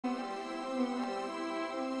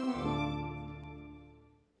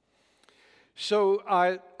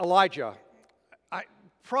Elijah,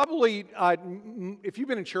 if you've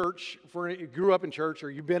been in church, grew up in church,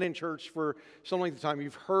 or you've been in church for some length of time,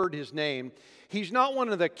 you've heard his name. He's not one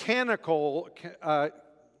of the canonical, how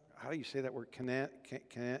do you say that word,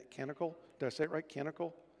 canonical? Did I say it right,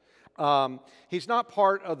 canonical? He's not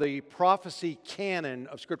part of the prophecy canon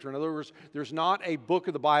of Scripture. In other words, there's not a book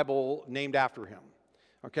of the Bible named after him.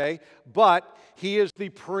 Okay, but he is the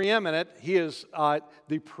preeminent.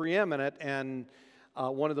 And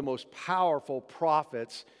one of the most powerful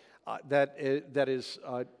prophets that is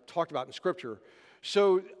talked about in Scripture.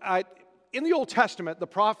 So, in the Old Testament, the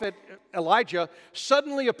prophet Elijah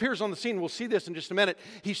suddenly appears on the scene. We'll see this in just a minute.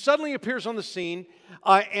 He suddenly appears on the scene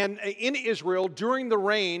and in Israel during the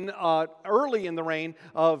reign, early in the reign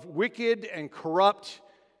of wicked and corrupt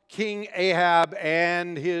King Ahab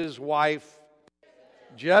and his wife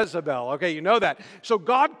Jezebel. Okay, you know that. So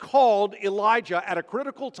God called Elijah at a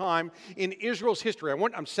critical time in Israel's history.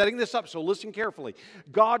 I'm setting this up, so listen carefully.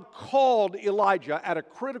 God called Elijah at a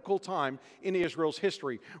critical time in Israel's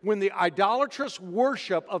history when the idolatrous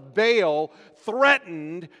worship of Baal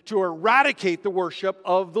threatened to eradicate the worship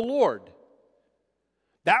of the Lord.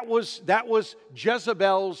 That was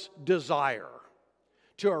Jezebel's desire,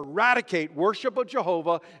 to eradicate worship of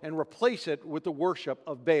Jehovah and replace it with the worship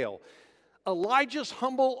of Baal. Elijah's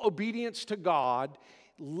humble obedience to God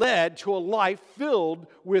led to a life filled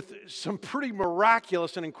with some pretty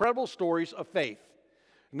miraculous and incredible stories of faith.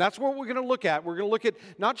 And that's what we're going to look at. We're going to look at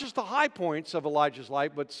not just the high points of Elijah's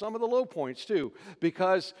life, but some of the low points too.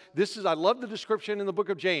 Because I love the description in the book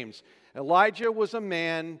of James. Elijah was a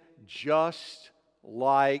man just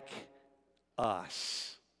like us.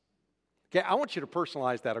 Okay, I want you to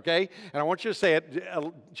personalize that, okay? And I want you to say it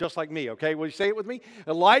just like me, okay? Will you say it with me?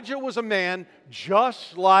 Elijah was a man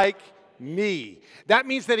just like me. That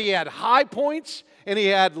means that he had high points and he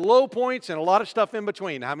had low points and a lot of stuff in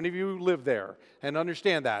between. How many of you live there and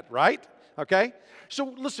understand that, right? Okay?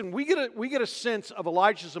 So listen, we get a sense of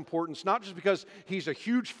Elijah's importance, not just because he's a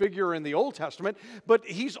huge figure in the Old Testament, but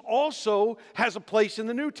he's also has a place in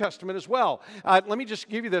the New Testament as well. Let me just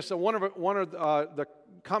give you this. One of the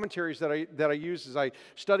commentaries that I use as I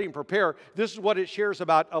study and prepare, this is what it shares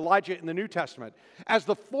about Elijah in the New Testament. As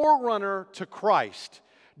the forerunner to Christ,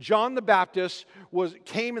 John the Baptist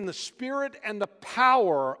came in the spirit and the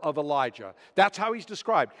power of Elijah. That's how he's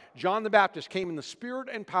described. John the Baptist came in the spirit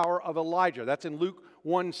and power of Elijah. That's in Luke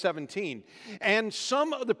 1:17. And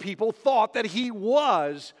some of the people thought that he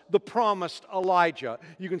was the promised Elijah.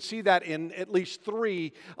 You can see that in at least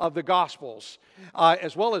 3 of the Gospels,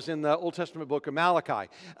 as well as in the Old Testament book of Malachi.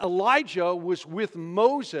 Elijah was with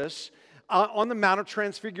Moses on the Mount of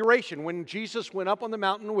Transfiguration, when Jesus went up on the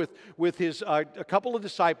mountain with his a couple of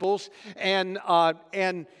disciples, and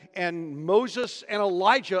Moses and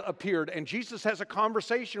Elijah appeared, and Jesus has a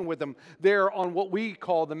conversation with them there on what we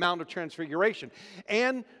call the Mount of Transfiguration.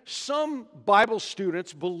 And some Bible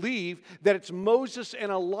students believe that it's Moses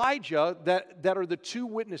and Elijah that are the 2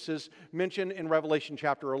 witnesses mentioned in Revelation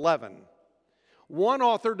chapter 11. One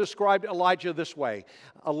author described Elijah this way: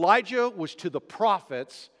 Elijah was to the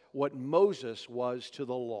prophets what Moses was to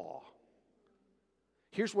the law.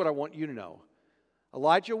 Here's what I want you to know.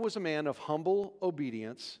 Elijah was a man of humble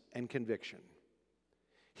obedience and conviction.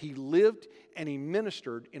 He lived and he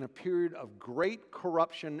ministered in a period of great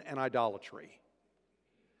corruption and idolatry.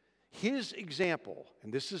 His example,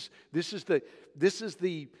 and this is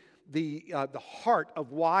the heart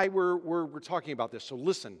of why we're talking about this. So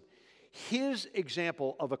listen, his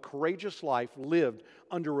example of a courageous life lived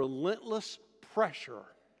under relentless pressure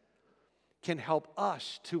can help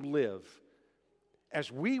us to live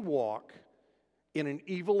as we walk in an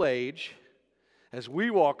evil age, as we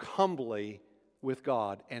walk humbly with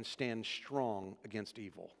God and stand strong against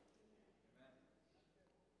evil.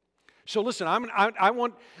 So listen, I'm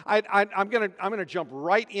going to jump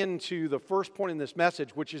right into the first point in this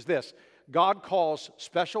message, which is this: God calls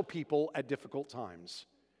special people at difficult times.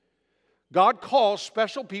 God calls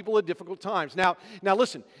special people at difficult times. Now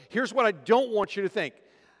listen, here's what I don't want you to think.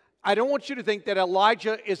 I don't want you to think that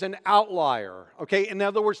Elijah is an outlier, okay? In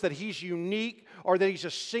other words, that he's unique or that he's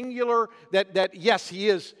a singular, that yes, he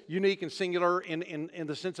is unique and singular in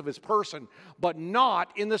the sense of his person, but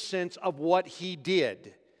not in the sense of what he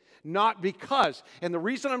did. Not because, and the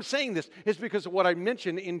reason I'm saying this is because of what I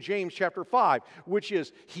mentioned in James chapter 5, which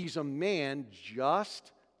is he's a man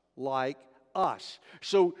just like us.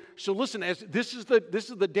 So listen, as this is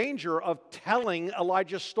the danger of telling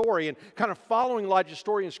Elijah's story and kind of following Elijah's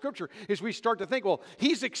story in Scripture, is we start to think, well,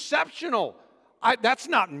 he's exceptional. That's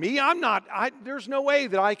not me. There's no way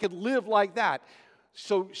that I could live like that.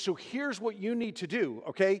 So here's what you need to do,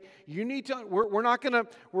 okay? You need to, we're not gonna,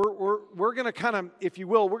 we're gonna kind of, if you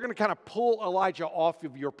will, we're gonna kind of pull Elijah off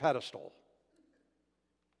of your pedestal.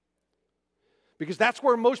 Because that's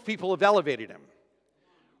where most people have elevated him.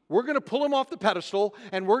 We're gonna pull him off the pedestal,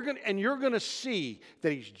 and you're gonna see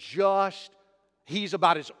that he's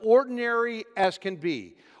about as ordinary as can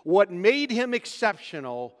be. What made him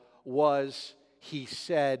exceptional was he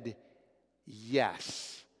said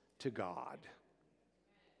yes to God.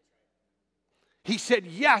 He said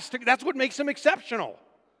yes to, that's what makes him exceptional.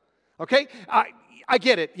 Okay? I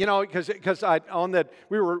get it, you know, because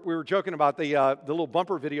we were joking about the little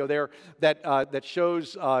bumper video there that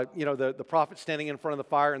shows you know, the prophet standing in front of the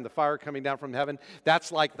fire and the fire coming down from heaven.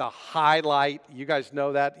 That's like the highlight. You guys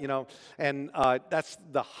know that, you know, and that's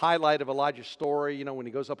the highlight of Elijah's story. You know, when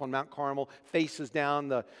he goes up on Mount Carmel, faces down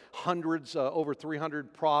the hundreds, over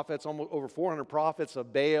 300 prophets, almost over 400 prophets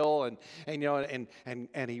of Baal, and you know,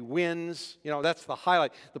 and he wins. You know, that's the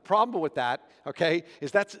highlight. The problem with that, okay,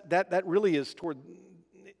 is that really is toward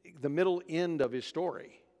the middle end of his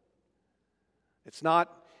story. It's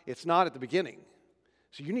not at the beginning.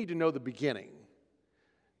 So you need to know the beginning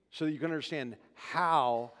so that you can understand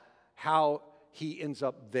how he ends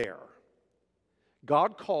up there.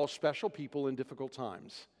 God calls special people in difficult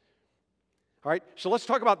times. All right, so let's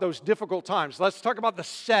talk about those difficult times. Let's talk about the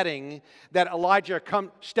setting that Elijah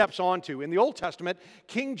steps onto. In the Old Testament,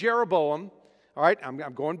 King Jeroboam, all right, I'm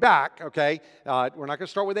going back, okay? We're not going to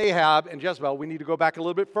start with Ahab and Jezebel. We need to go back a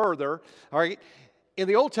little bit further, all right? In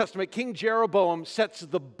the Old Testament, King Jeroboam sets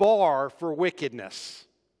the bar for wickedness.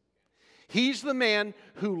 He's the man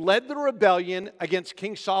who led the rebellion against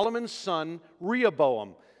King Solomon's son,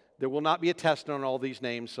 Rehoboam. There will not be a test on all these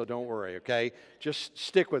names, so don't worry, okay? Just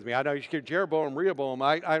stick with me. I know you hear Jeroboam, Rehoboam.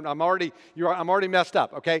 I'm already messed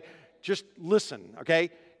up, okay? Just listen, okay?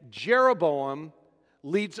 Jeroboam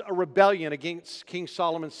leads a rebellion against King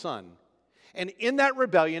Solomon's son. And in that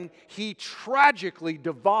rebellion, he tragically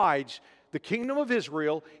divides the kingdom of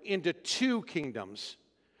Israel into two kingdoms.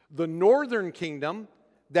 The northern kingdom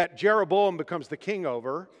that Jeroboam becomes the king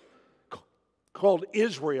over, called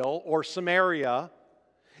Israel or Samaria,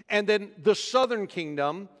 and then the southern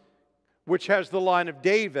kingdom, which has the line of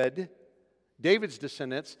David's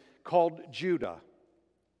descendants, called Judah.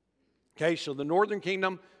 Okay, so the northern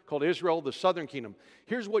kingdom called Israel, the southern kingdom.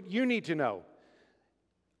 Here's what you need to know.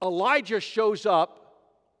 Elijah shows up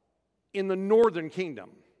in the northern kingdom.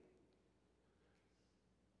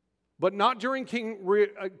 But not during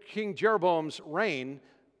King Jeroboam's reign,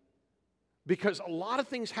 because a lot of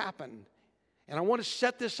things happen. And I want to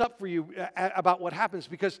set this up for you about what happens,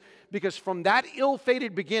 because from that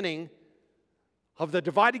ill-fated beginning of the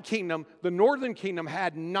divided kingdom, the northern kingdom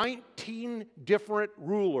had 19 different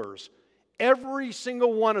rulers. Every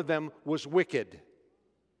single one of them was wicked.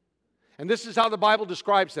 And this is how the Bible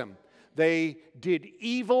describes them. They did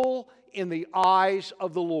evil in the eyes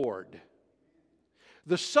of the Lord.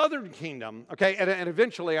 The southern kingdom, okay, and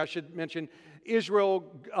eventually I should mention,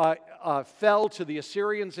 Israel fell to the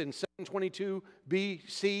Assyrians in 722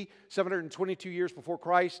 BC, 722 years before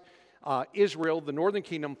Christ. Israel, the northern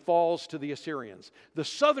kingdom, falls to the Assyrians. The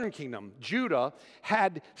southern kingdom, Judah,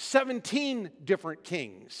 had 17 different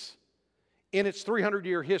kings in its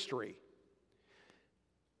 300-year history.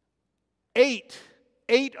 Eight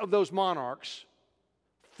of those monarchs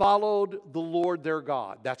followed the Lord their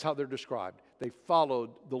God. That's how they're described. They followed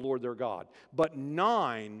the Lord their God. But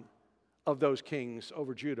 9 of those kings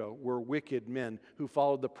over Judah were wicked men who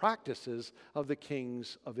followed the practices of the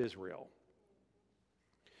kings of Israel.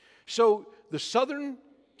 So the southern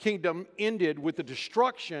kingdom ended with the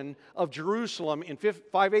destruction of Jerusalem in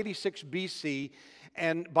 586 BC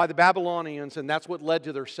and by the Babylonians, and that's what led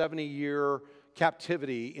to their 70-year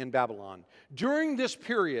captivity in Babylon. During this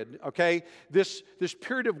period, okay, this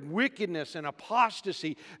period of wickedness and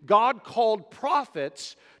apostasy, God called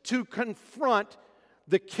prophets to confront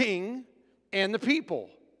the king and the people.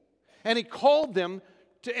 And he called them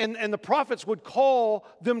to, and the prophets would call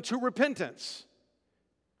them to repentance.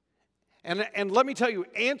 And let me tell you,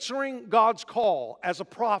 answering God's call as a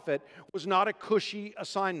prophet was not a cushy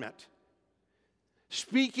assignment.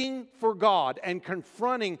 Speaking for God and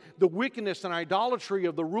confronting the wickedness and idolatry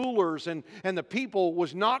of the rulers and the people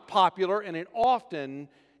was not popular, and it often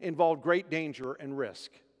involved great danger and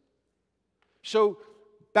risk. So,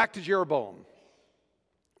 back to Jeroboam.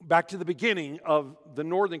 Back to the beginning of the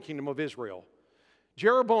northern kingdom of Israel.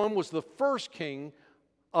 Jeroboam was the first king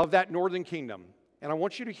of that northern kingdom. And I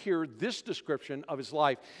want you to hear this description of his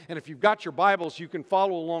life. And if you've got your Bibles, you can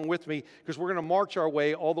follow along with me because we're going to march our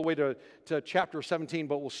way all the way to chapter 17,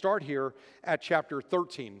 but we'll start here at chapter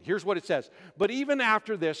 13. Here's what it says. But even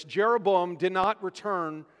after this, Jeroboam did not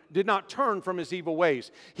turn from his evil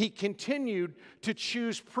ways. He continued to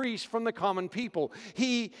choose priests from the common people.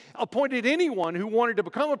 He appointed anyone who wanted to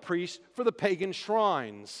become a priest for the pagan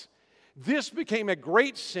shrines. This became a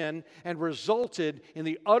great sin and resulted in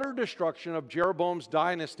the utter destruction of Jeroboam's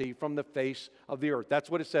dynasty from the face of the earth. That's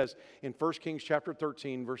what it says in 1 Kings chapter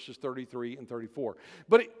 13, verses 33 and 34.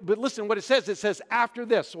 But listen what it says. It says after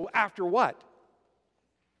this. So after what?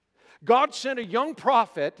 God sent a young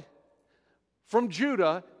prophet from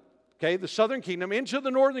Judah, okay, the southern kingdom, into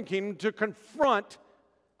the northern kingdom to confront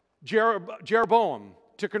Jeroboam,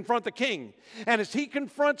 to confront the king. And as he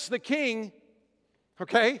confronts the king,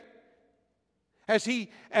 okay, as he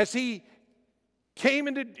came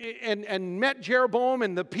into and met Jeroboam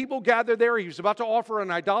and the people gathered there, he was about to offer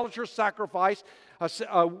an idolatrous sacrifice,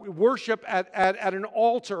 a worship at an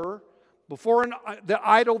altar before the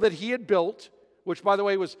idol that he had built, which, by the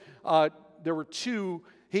way, was there were two.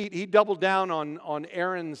 He doubled down on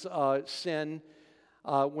Aaron's sin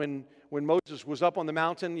when Moses was up on the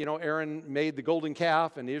mountain. You know, Aaron made the golden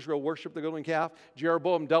calf and Israel worshiped the golden calf.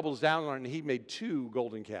 Jeroboam doubles down on it and he made 2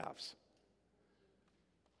 golden calves.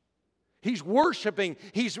 He's worshiping.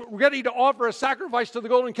 He's ready to offer a sacrifice to the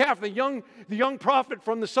golden calf. The young prophet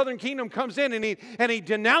from the southern kingdom comes in and he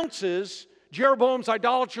denounces Jeroboam's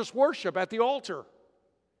idolatrous worship at the altar.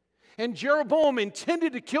 And Jeroboam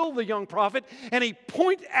intended to kill the young prophet, and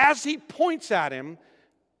as he points at him,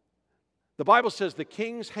 the Bible says the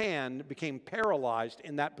king's hand became paralyzed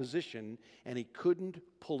in that position, and he couldn't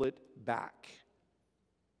pull it back.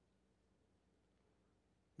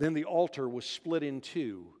 Then the altar was split in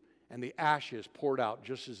two, and the ashes poured out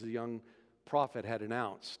just as the young prophet had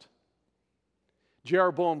announced.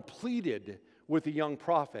 Jeroboam pleaded with the young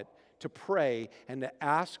prophet to pray and to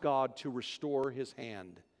ask God to restore his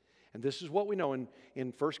hand. And this is what we know in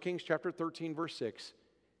 1 Kings chapter 13, verse 6.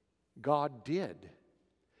 God did.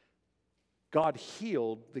 God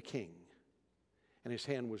healed the king, and his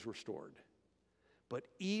hand was restored. But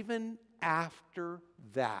even after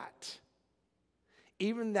that,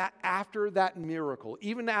 after that miracle,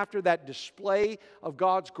 even after that display of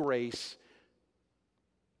God's grace,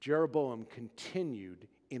 Jeroboam continued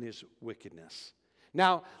in his wickedness.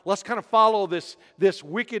 Now, let's kind of follow this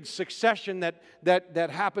wicked succession that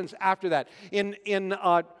happens after that. In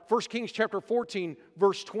 1 Kings chapter 14,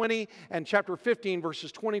 verse 20, and chapter 15,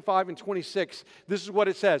 verses 25 and 26, this is what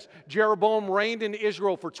it says. Jeroboam reigned in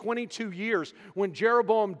Israel for 22 years. When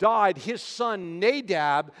Jeroboam died, his son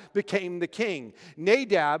Nadab became the king.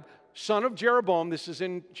 Nadab, son of Jeroboam, this is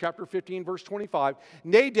in chapter 15, verse 25.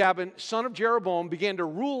 Nadab, son of Jeroboam, began to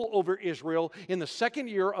rule over Israel in the 2nd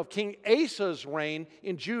year of King Asa's reign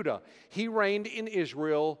in Judah. He reigned in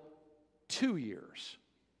Israel 2 years.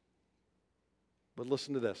 But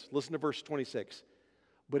listen to this. Listen to verse 26.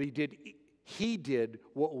 But he did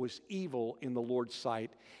what was evil in the Lord's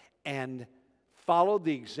sight and followed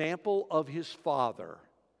the example of his father,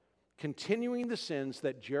 continuing the sins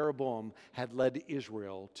that Jeroboam had led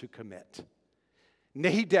Israel to commit.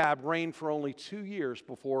 Nadab reigned for only 2 years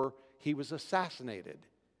before he was assassinated.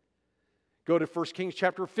 Go to 1 Kings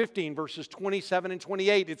chapter 15, verses 27 and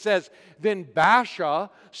 28. It says, Then Baasha,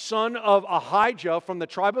 son of Ahijah from the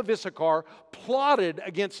tribe of Issachar, plotted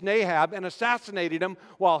against Nahab and assassinated him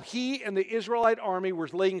while he and the Israelite army were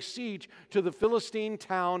laying siege to the Philistine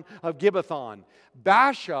town of Gibbethon.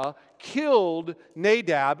 Baasha killed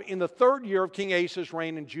Nadab in the 3rd year of King Asa's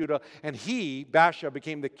reign in Judah, and Baasha,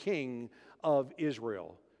 became the king of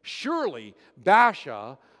Israel. Surely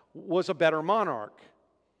Baasha was a better monarch.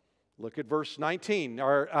 Look at verse 19,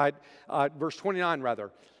 or verse 29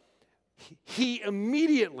 rather.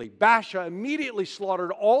 Baasha immediately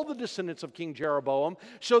slaughtered all the descendants of King Jeroboam,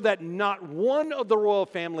 so that not one of the royal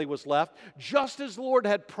family was left, just as the Lord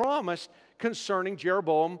had promised concerning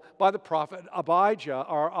Jeroboam by the prophet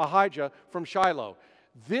Ahijah from Shiloh.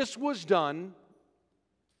 This was done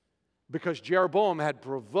because Jeroboam had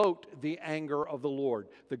provoked the anger of the Lord,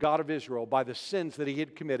 the God of Israel, by the sins that he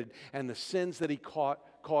had committed and the sins that he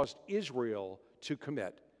caused Israel to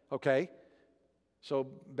commit. Okay? So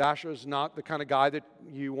Baasha is not the kind of guy that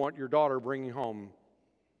you want your daughter bringing home.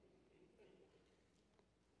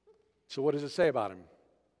 So what does it say about him?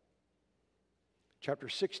 Chapter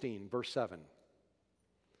 16, verse 7.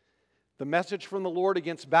 The message from the Lord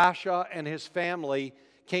against Baasha and his family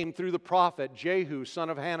came through the prophet Jehu, son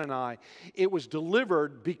of Hanani. It was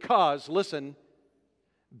delivered because, listen,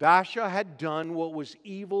 Baasha had done what was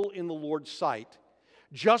evil in the Lord's sight,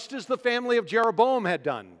 just as the family of Jeroboam had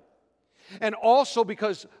done. And also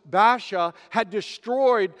because Baasha had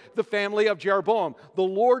destroyed the family of Jeroboam. The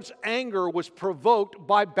Lord's anger was provoked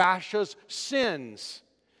by Baasha's sins.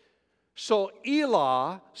 So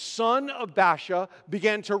Elah, son of Baasha,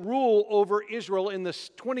 began to rule over Israel in the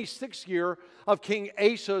 26th year of King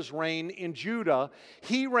Asa's reign in Judah.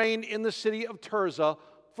 He reigned in the city of Tirzah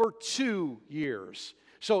for 2 years.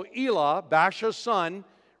 So Elah, Baasha's son,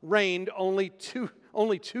 reigned only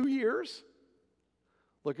two years.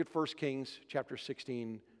 Look at 1 Kings chapter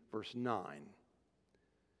 16, verse 9.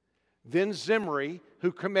 Then Zimri,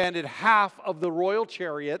 who commanded half of the royal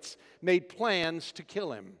chariots, made plans to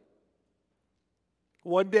kill him.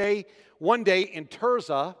 One day in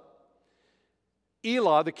Tirzah,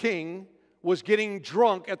 Elah, the king, was getting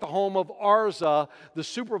drunk at the home of Arza, the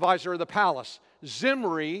supervisor of the palace.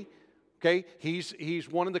 Zimri, okay, he's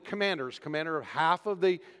one of the commander of half of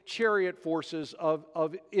the chariot forces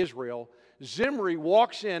of Israel. Zimri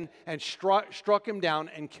walks in and struck him down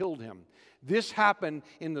and killed him. This happened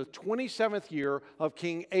in the 27th year of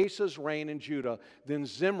King Asa's reign in Judah. Then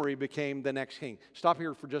Zimri became the next king. Stop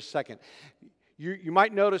here for just a second. You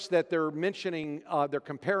might notice that they're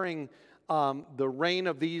comparing the reign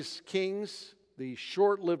of these kings, the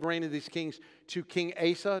short-lived reign of these kings, to King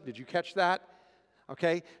Asa. Did you catch that?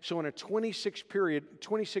 Okay, so in a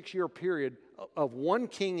 26-year period of one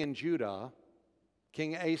king in Judah,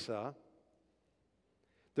 King Asa,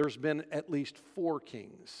 there's been at least 4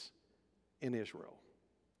 kings in Israel.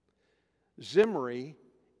 Zimri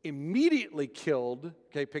immediately killed,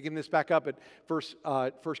 okay, picking this back up at 1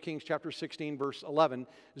 Kings chapter 16, verse 11,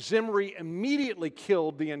 Zimri immediately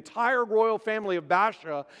killed the entire royal family of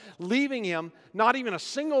Baasha, leaving him not even a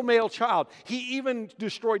single male child. He even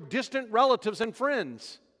destroyed distant relatives and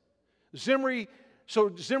friends. Zimri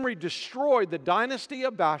destroyed the dynasty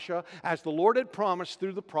of Baasha as the Lord had promised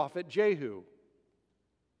through the prophet Jehu.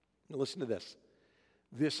 Now listen to this.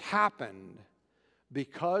 This happened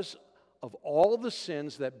because of all the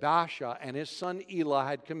sins that Baasha and his son Elah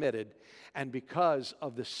had committed, and because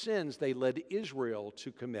of the sins they led Israel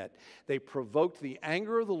to commit. They provoked the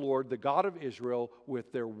anger of the Lord, the God of Israel,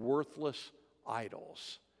 with their worthless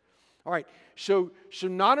idols. All right, so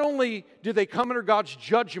not only did they come under God's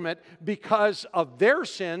judgment because of their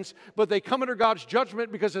sins, but they come under God's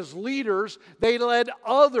judgment because as leaders, they led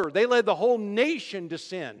the whole nation to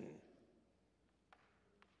sin.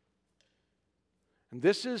 And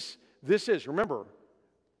this is, remember,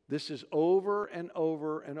 this is over and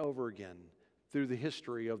over and over again through the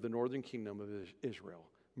history of the northern kingdom of Israel.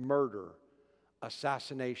 Murder,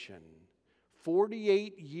 assassination,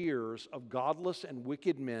 48 years of godless and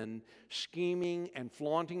wicked men scheming and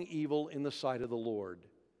flaunting evil in the sight of the Lord.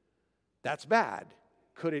 That's bad.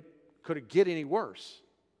 Could it get any worse?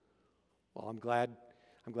 Well, I'm glad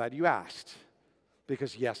you asked,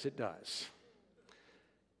 because yes, it does.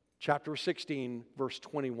 Chapter 16, verse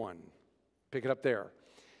 21. Pick it up there.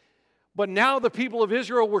 But now the people of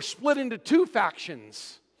Israel were split into 2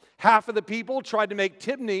 factions. Half of the people tried to make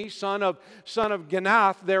Tibni, son of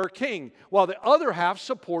Ginath, their king, while the other half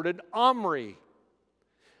supported Omri.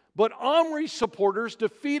 But Omri's supporters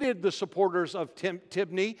defeated the supporters of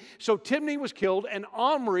Tibni, so Tibni was killed and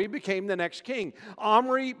Omri became the next king.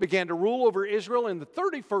 Omri began to rule over Israel in the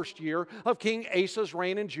 31st year of King Asa's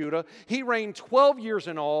reign in Judah. He reigned 12 years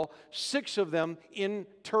in all, 6 of them in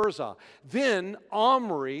Tirzah. Then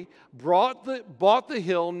Omri bought the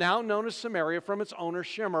hill now known as Samaria from its owner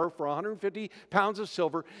Shimmer for 150 pounds of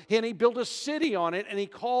silver, and he built a city on it, and he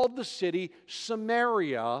called the city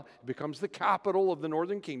Samaria. It becomes the capital of the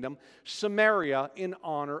northern kingdom, Samaria, in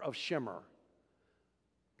honor of Shimmer.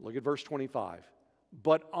 Look at verse 25.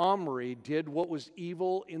 But Omri did what was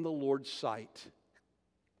evil in the Lord's sight,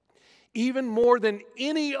 even more than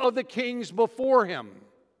any of the kings before him.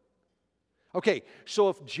 Okay, so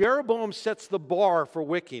if Jeroboam sets the bar for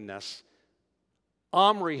wickedness,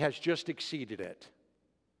 Omri has just exceeded it.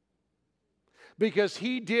 Because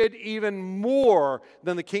he did even more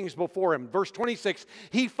than the kings before him. Verse 26,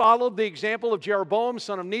 he followed the example of Jeroboam,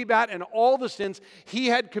 son of Nebat, and all the sins he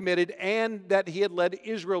had committed and that he had led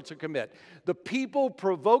Israel to commit. The people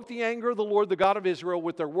provoked the anger of the Lord, the God of Israel,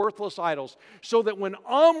 with their worthless idols, so that when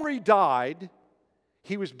Omri died,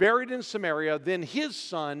 he was buried in Samaria. Then his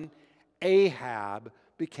son Ahab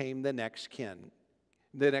became the next king.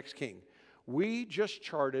 We just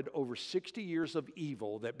charted over 60 years of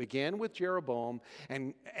evil that began with Jeroboam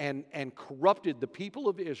and corrupted the people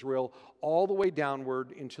of Israel all the way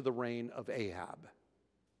downward into the reign of Ahab.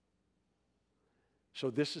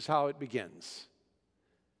 So this is how it begins.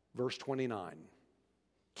 Verse 29.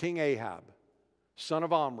 King Ahab son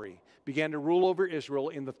of Omri, began to rule over Israel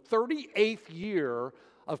in the 38th year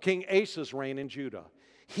of King Asa's reign in Judah.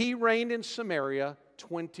 He reigned in Samaria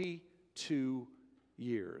 22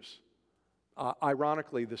 years.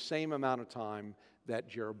 Ironically, the same amount of time that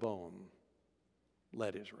Jeroboam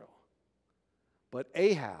led Israel. But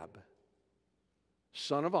Ahab,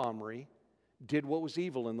 son of Omri, did what was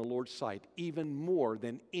evil in the Lord's sight, even more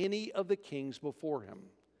than any of the kings before him.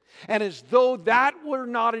 And as though that were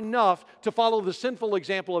not enough to follow the sinful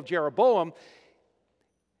example of Jeroboam,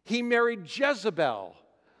 he married Jezebel,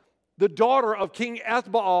 the daughter of King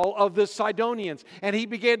Ethbaal of the Sidonians, and he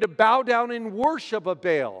began to bow down in worship of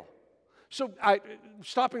Baal. So,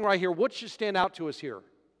 stopping right here, what should stand out to us here?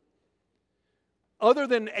 Other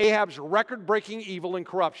than Ahab's record-breaking evil and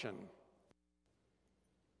corruption,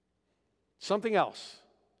 something else.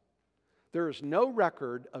 There is no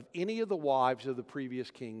record of any of the wives of the previous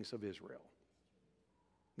kings of Israel.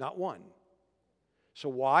 Not one. So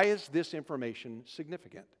why is this information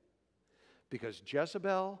significant? Because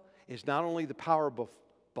Jezebel is not only the power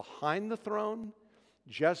behind the throne,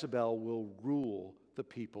 Jezebel will rule the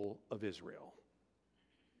people of Israel.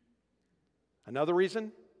 Another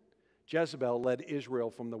reason? Jezebel led Israel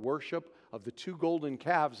from the worship of the 2 golden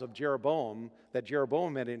calves of Jeroboam that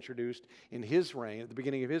Jeroboam had introduced in his reign, at the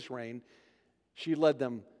beginning of his reign. She led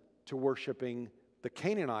them to worshiping the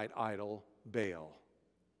Canaanite idol, Baal.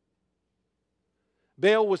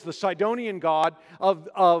 Baal was the Sidonian god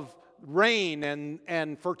of rain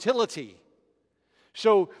and fertility.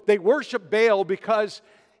 So they worshiped Baal because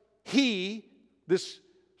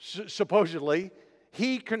supposedly,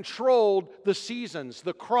 he controlled the seasons,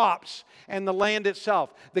 the crops, and the land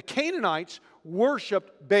itself. The Canaanites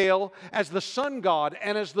worshipped Baal as the sun god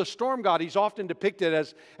and as the storm god. He's often depicted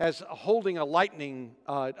as holding a lightning,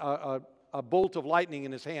 a bolt of lightning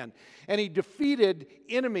in his hand. And he defeated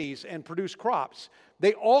enemies and produced crops.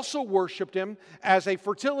 They also worshipped him as a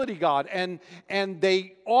fertility god, and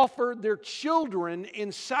they offered their children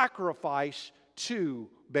in sacrifice to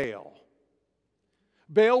Baal.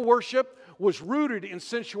 Baal worship was rooted in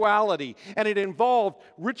sensuality, and it involved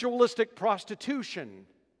ritualistic prostitution.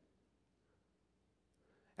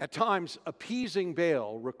 At times, appeasing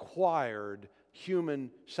Baal required human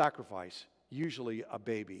sacrifice, usually a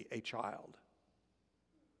baby, a child.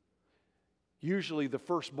 Usually the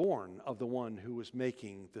firstborn of the one who was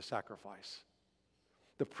making the sacrifice.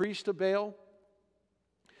 The priest of Baal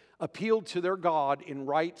appealed to their god in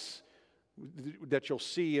rites that you'll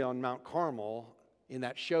see on Mount Carmel in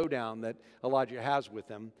that showdown that Elijah has with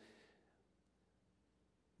them.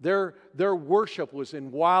 Their worship was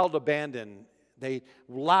in wild abandon. They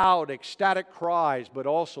loud, ecstatic cries, but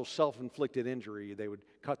also self-inflicted injury. They would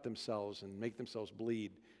cut themselves and make themselves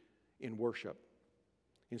bleed in worship.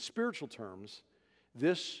 In spiritual terms,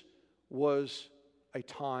 this was a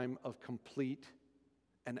time of complete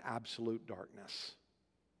and absolute darkness.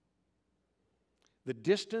 The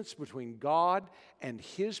distance between God and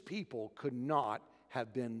His people could not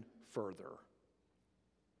have been further.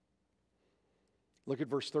 Look at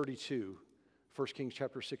verse 32, 1 Kings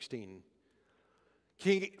chapter 16.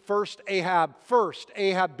 First Ahab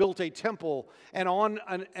built a temple and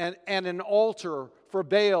an altar for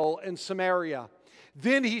Baal in Samaria.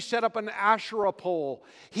 Then he set up an Asherah pole.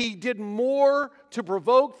 He did more to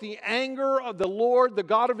provoke the anger of the Lord, the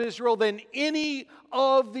God of Israel, than any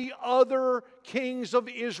of the other kings of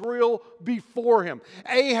Israel before him.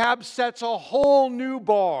 Ahab sets a whole new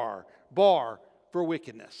bar for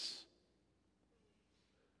wickedness.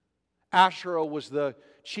 Asherah was the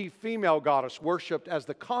chief female goddess worshipped as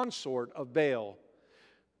the consort of Baal.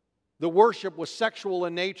 The worship was sexual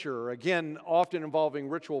in nature, again, often involving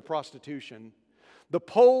ritual prostitution. The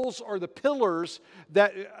poles or the pillars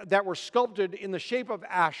that were sculpted in the shape of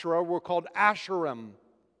Asherah were called Asherim.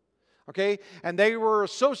 Okay? And they were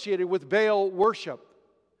associated with Baal worship.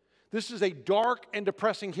 This is a dark and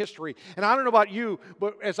depressing history. And I don't know about you,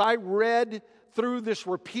 but as I read through this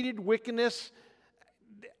repeated wickedness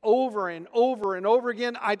over and over and over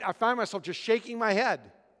again, I find myself just shaking my head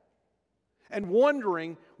and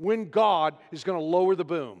wondering when God is going to lower the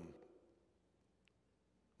boom.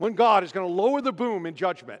 When God is going to lower the boom in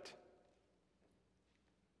judgment.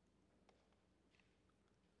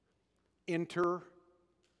 Enter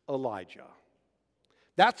Elijah.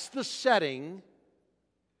 That's the setting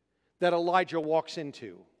that Elijah walks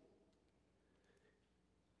into.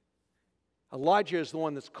 Elijah is the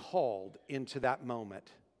one that's called into that moment.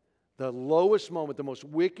 The lowest moment, the most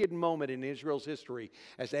wicked moment in Israel's history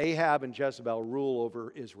as Ahab and Jezebel rule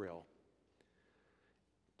over Israel.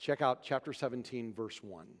 Check out chapter 17, verse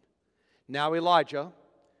 1. Now Elijah,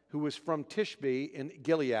 who was from Tishbe in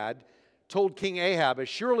Gilead, told King Ahab, "As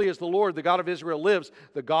surely as the Lord, the God of Israel lives,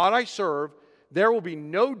 the God I serve, there will be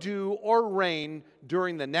no dew or rain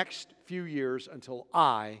during the next few years until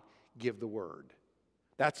I give the word."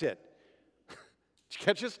 That's it. Did you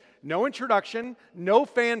catch this? No introduction, no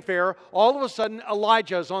fanfare. All of a sudden,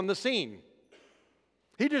 Elijah is on the scene.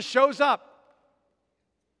 He just shows up.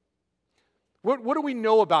 What do we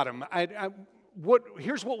know about him?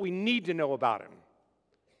 Here's what we need to know about him.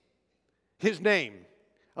 His name.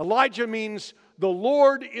 Elijah means the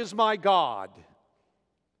Lord is my God,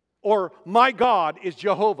 or my God is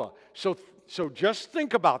Jehovah. So just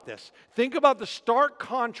think about this. Think about the stark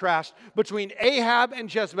contrast between Ahab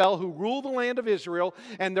and Jezebel, who rule the land of Israel,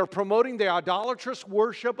 and they're promoting the idolatrous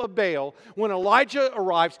worship of Baal. When Elijah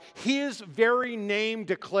arrives, his very name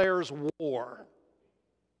declares war.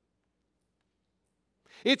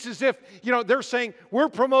 It's as if, they're saying, we're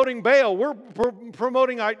promoting Baal. We're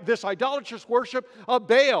promoting this idolatrous worship of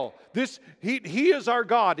Baal. He is our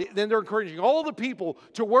God. Then they're encouraging all the people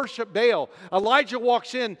to worship Baal. Elijah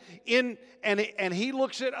walks in and he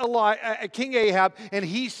looks at King Ahab, and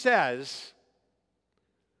he says,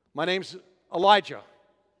 "My name's Elijah."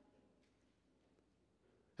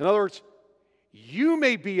 In other words, you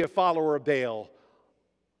may be a follower of Baal,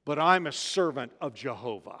 but I'm a servant of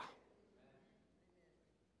Jehovah.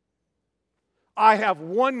 I have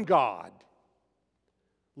one God.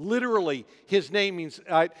 Literally, his name means,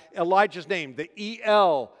 Elijah's name, the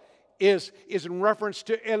El is in reference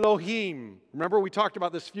to Elohim. Remember, we talked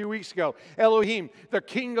about this a few weeks ago. Elohim, the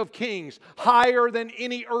King of Kings, higher than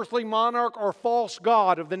any earthly monarch or false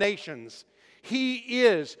god of the nations. He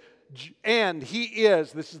is,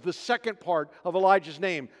 this is the second part of Elijah's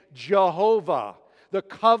name, Jehovah, the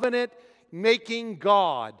covenant-making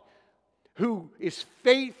God, who is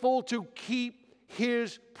faithful to keep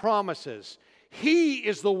His promises. He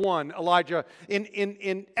is the one, Elijah,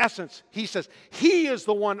 in essence, he says, He is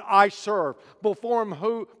the one I serve, before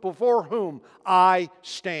whom I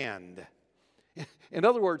stand. In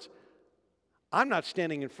other words, I'm not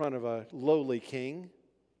standing in front of a lowly king,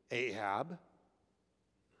 Ahab.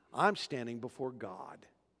 I'm standing before God.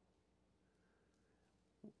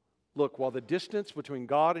 Look, while the distance between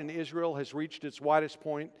God and Israel has reached its widest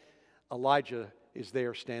point, Elijah is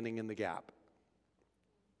there standing in the gap.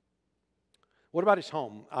 What about his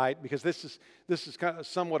home? Because this is kind of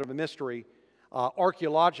somewhat of a mystery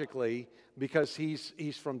archaeologically, because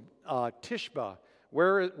he's from Tishba.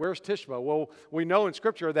 Where's Tishba? Well, we know in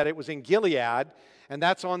Scripture that it was in Gilead, and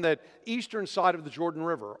that's on the eastern side of the Jordan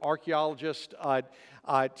River. Archaeologists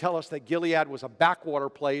tell us that Gilead was a backwater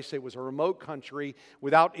place. It was a remote country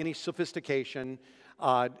without any sophistication.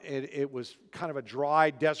 It was kind of a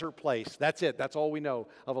dry desert place. That's it. That's all we know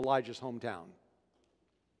of Elijah's hometown.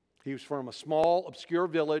 He was from a small, obscure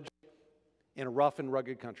village in a rough and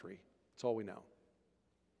rugged country. That's all we know.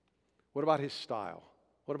 What about his style?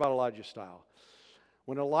 What about Elijah's style?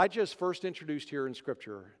 When Elijah is first introduced here in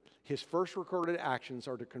Scripture, his first recorded actions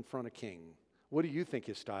are to confront a king. What do you think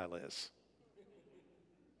his style is?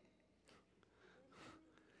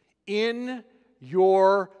 In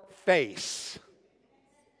your face.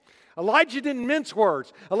 Elijah didn't mince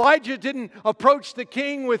words. Elijah didn't approach the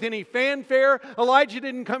king with any fanfare. Elijah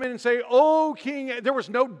didn't come in and say, "Oh, king." There was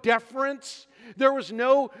no deference. There was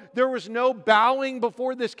no bowing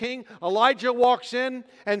before this king. Elijah walks in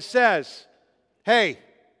and says, "Hey,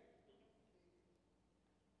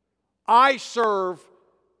 I serve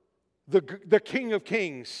the King of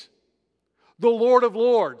Kings, the Lord of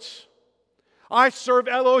Lords. I serve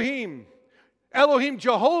Elohim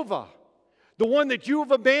Jehovah, the one that you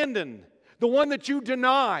have abandoned, the one that you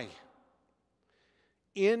deny."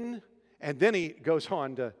 And then he goes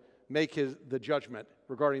on to make the judgment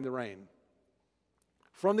regarding the rain.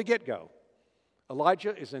 From the get-go,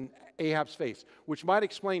 Elijah is in Ahab's face, which might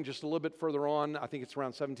explain just a little bit further on. I think it's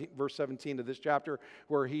around verse 17 of this chapter,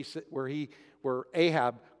 where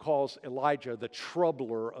Ahab calls Elijah the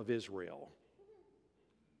troubler of Israel.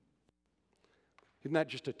 Isn't that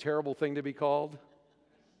just a terrible thing to be called?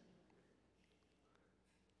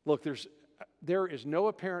 Look, there is no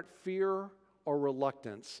apparent fear or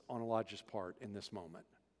reluctance on Elijah's part in this moment.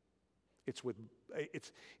 It's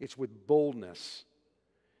with boldness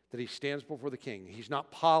that he stands before the king. He's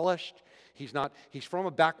not polished. He's from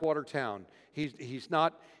a backwater town. He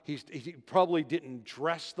probably didn't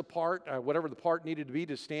dress the part, whatever the part needed to be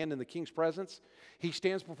to stand in the king's presence. He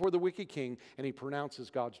stands before the wicked king and he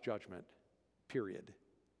pronounces God's judgment. Period.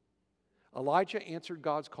 Elijah answered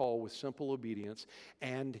God's call with simple obedience,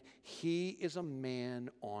 and he is a man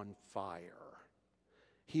on fire.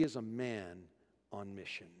 He is a man on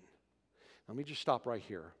mission. Let me just stop right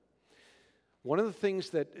here. One of the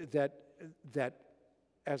things that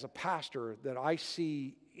as a pastor that I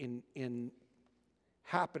see in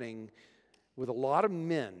happening with a lot of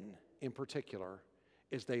men in particular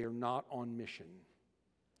is they are not on mission.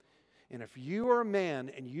 And if you are a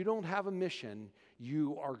man and you don't have a mission,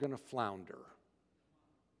 you are going to flounder.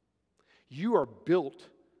 You are built,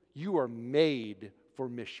 you are made for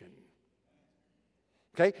mission.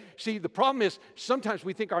 Okay? See, the problem is sometimes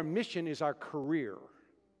we think our mission is our career.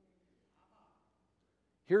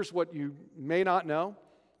 Here's what you may not know.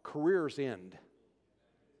 Careers end.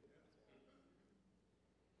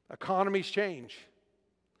 Economies change.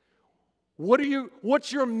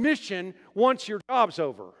 What's your mission once your job's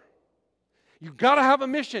over? You've got to have a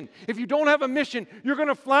mission. If you don't have a mission, you're going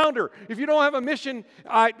to flounder. If you don't have a mission,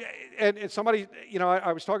 and somebody,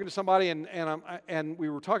 I was talking to somebody, and we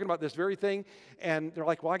were talking about this very thing, and they're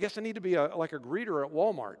like, well, I guess I need to be like a greeter at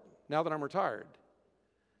Walmart now that I'm retired.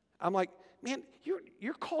 I'm like, man,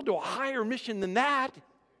 you're called to a higher mission than that.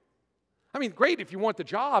 I mean, great if you want the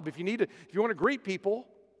job, if you want to greet people.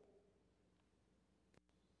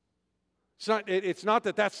 It's not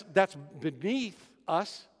that that's beneath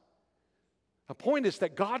us. The point is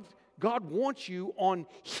that God wants you on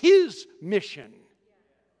His mission.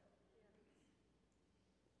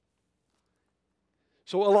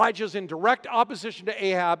 So Elijah's in direct opposition to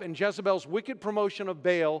Ahab and Jezebel's wicked promotion of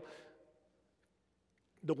Baal,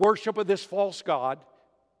 the worship of this false god.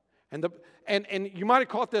 And you might have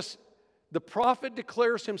caught this, the prophet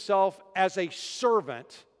declares himself as a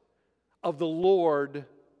servant of the Lord,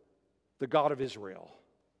 the God of Israel.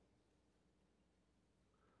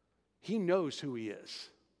 He knows who he is.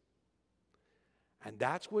 And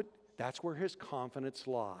that's where his confidence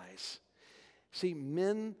lies. See,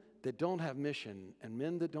 men that don't have mission and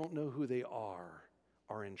men that don't know who they are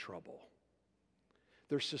in trouble.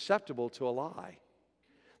 They're susceptible to a lie.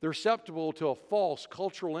 They're susceptible to a false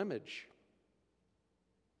cultural image.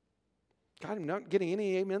 God, I'm not getting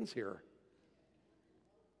any amens here.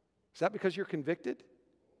 Is that because you're convicted?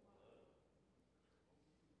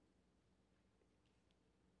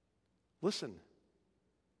 Listen,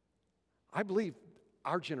 I believe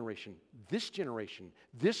our generation,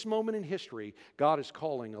 this moment in history, God is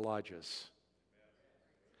calling Elijah's.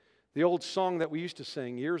 The old song that we used to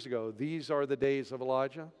sing years ago, "These are the days of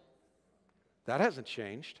Elijah," that hasn't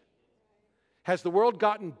changed. Has the world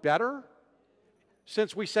gotten better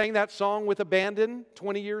since we sang that song with abandon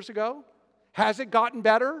 20 years ago? Has it gotten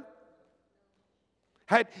better?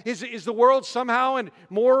 Is the world somehow and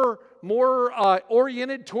more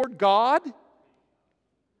oriented toward God?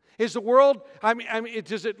 Is the world,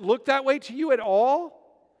 does it look that way to you at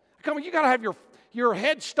all? Come on, you got to have your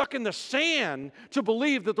head stuck in the sand to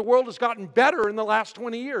believe that the world has gotten better in the last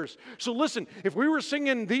 20 years. So listen, if we were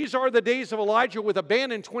singing "These Are the Days of Elijah" with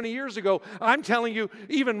abandon 20 years ago, I'm telling you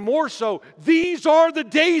even more so, these are the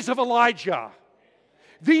days of Elijah.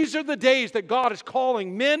 These are the days that God is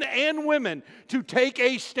calling men and women to take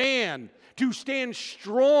a stand, to stand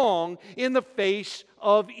strong in the face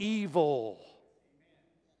of evil.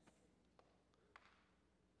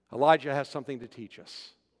 Elijah has something to teach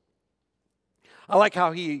us. I like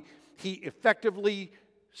how he effectively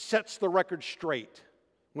sets the record straight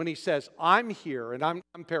when he says, I'm here, and I'm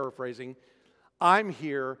paraphrasing, I'm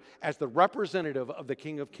here as the representative of the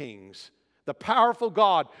King of Kings, the powerful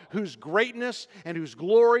God whose greatness and whose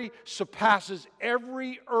glory surpasses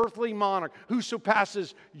every earthly monarch, who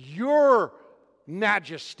surpasses your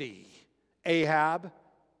majesty, Ahab,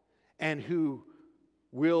 and who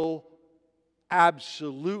will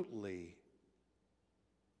absolutely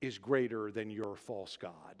is greater than your false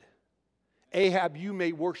god. Ahab, you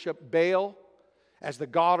may worship Baal as the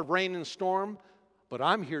god of rain and storm, but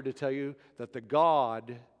I'm here to tell you that the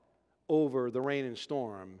God over the rain and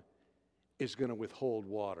storm is going to withhold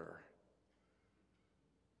water.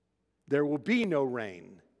 There will be no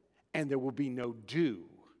rain and there will be no dew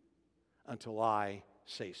until I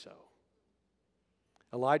say so.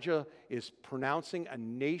 Elijah is pronouncing a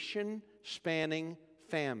nation-spanning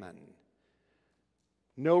famine.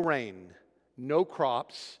 No rain, no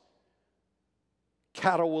crops,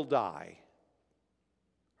 cattle will die,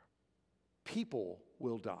 people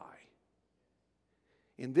will die.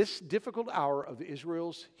 In this difficult hour of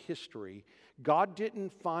Israel's history, God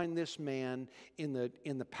didn't find this man in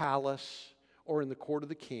the palace or in the court of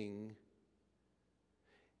the king.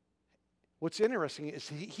 What's interesting is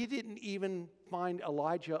he didn't even find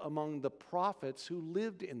Elijah among the prophets who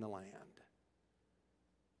lived in the land.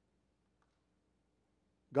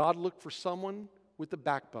 God looked for someone with the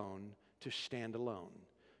backbone to stand alone.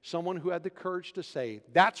 Someone who had the courage to say,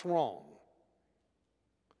 that's wrong.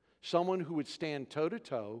 Someone who would stand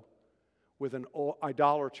toe-to-toe with an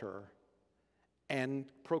idolater and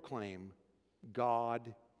proclaim,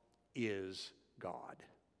 God is God.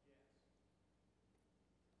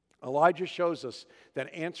 Elijah shows us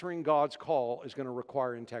that answering God's call is going to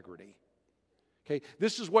require integrity. Okay,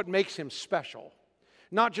 this is what makes him special.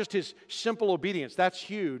 Not just his simple obedience, that's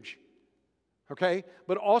huge. Okay,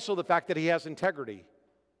 but also the fact that he has integrity.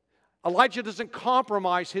 Elijah doesn't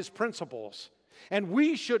compromise his principles, and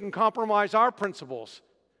we shouldn't compromise our principles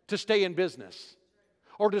to stay in business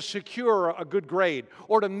or to secure a good grade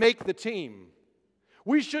or to make the team.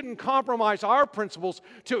 We shouldn't compromise our principles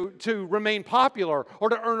to remain popular or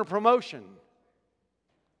to earn a promotion.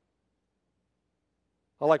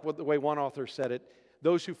 I like the way one author said it.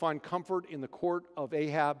 Those who find comfort in the court of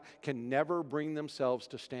Ahab can never bring themselves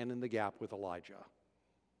to stand in the gap with Elijah.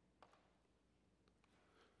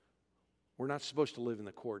 We're not supposed to live in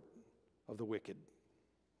the court of the wicked.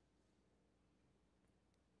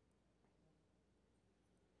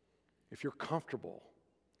 If you're comfortable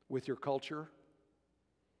with your culture,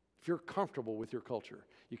 you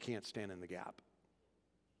can't stand in the gap.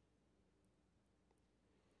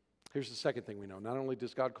 Here's the second thing we know. Not only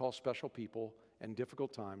does God call special people in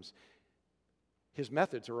difficult times, his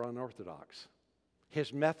methods are unorthodox.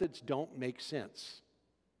 His methods don't make sense.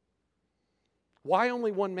 Why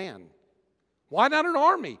only one man? Why not an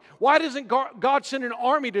army? Why doesn't God send an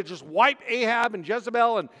army to just wipe Ahab and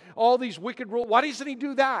Jezebel and all these wicked rulers? Why doesn't he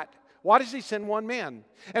do that? Why does he send one man?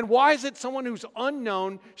 And why is it someone who's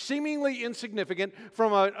unknown, seemingly insignificant,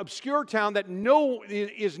 from an obscure town that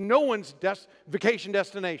is no one's vacation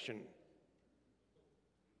destination?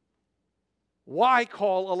 Why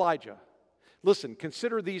call Elijah? Listen,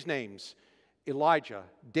 consider these names: Elijah,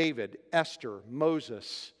 David, Esther,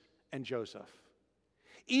 Moses, and Joseph.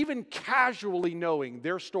 Even casually knowing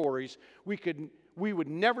their stories, we would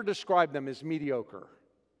never describe them as mediocre.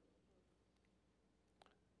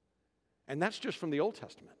 And that's just from the Old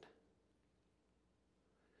Testament.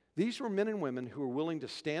 These were men and women who were willing to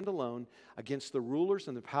stand alone against the rulers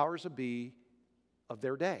and the powers that be of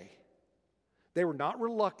their day. They were not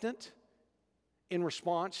reluctant in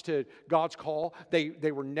response to God's call.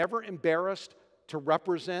 They were never embarrassed to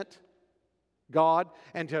represent God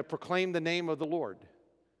and to proclaim the name of the Lord.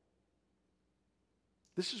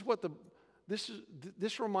 This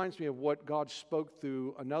reminds me of what God spoke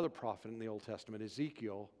through another prophet in the Old Testament,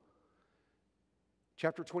 Ezekiel.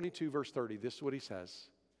 Chapter 22, verse 30, this is what he says.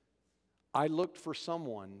 I looked for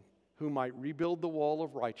someone who might rebuild the wall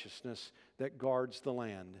of righteousness that guards the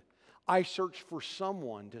land. I searched for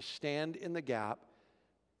someone to stand in the gap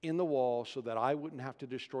in the wall so that I wouldn't have to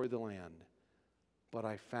destroy the land. But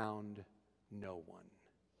I found no one.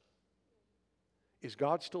 Is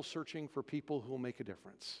God still searching for people who will make a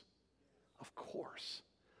difference? Of course.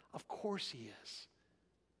 Of course he is.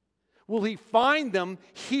 Will he find them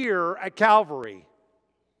here at Calvary?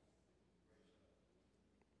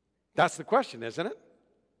 That's the question, isn't it?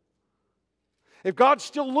 If God's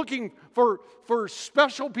still looking for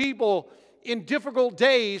special people in difficult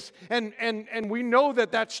days, and we know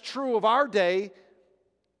that that's true of our day,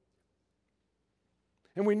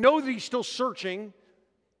 and we know that he's still searching,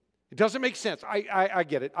 it doesn't make sense. I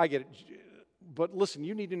get it. But listen,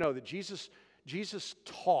 you need to know that Jesus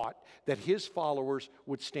taught that his followers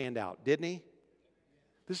would stand out, didn't he?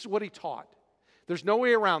 This is what he taught. There's no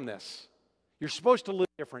way around this. You're supposed to live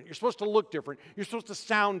different. You're supposed to look different. You're supposed to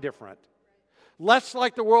sound different. Less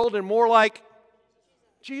like the world and more like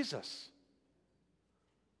Jesus.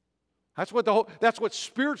 That's what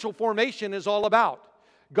spiritual formation is all about.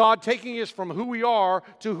 God taking us from who we are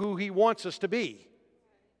to who he wants us to be.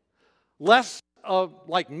 Less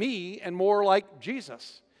like me and more like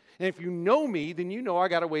Jesus. And if you know me, then you know I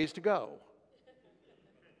got a ways to go.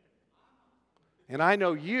 And I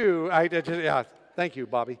know you. Thank you,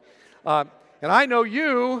 Bobby. And I know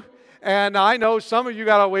you, and I know some of you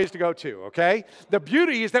got a ways to go too, okay? The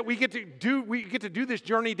beauty is that we get to do this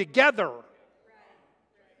journey together.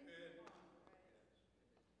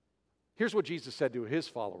 Here's what Jesus said to his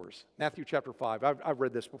followers. Matthew chapter 5. I've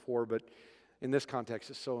read this before, but in this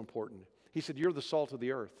context it's so important. He said, you're the salt of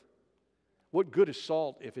the earth. What good is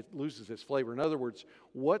salt if it loses its flavor? In other words,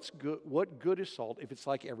 what good is salt if it's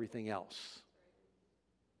like everything else?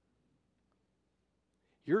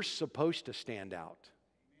 You're supposed to stand out.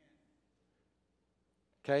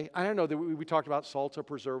 Okay? I don't know that we talked about salt's a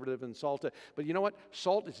preservative and but you know what?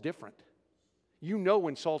 Salt is different. You know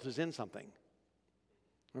when salt is in something.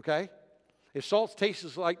 Okay? If salt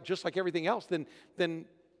tastes just like everything else, then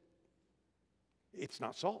it's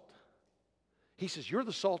not salt. He says, you're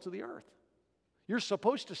the salt of the earth. You're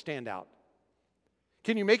supposed to stand out.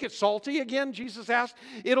 Can you make it salty again? Jesus asked.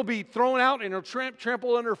 It'll be thrown out and it'll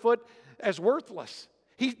trampled underfoot as worthless.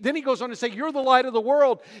 Then he goes on to say, you're the light of the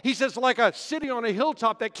world. He says, like a city on a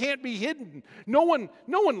hilltop that can't be hidden. No one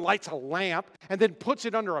lights a lamp and then puts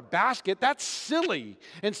it under a basket. That's silly.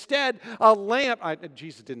 Instead, a lamp,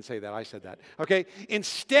 Jesus didn't say that, I said that. Okay?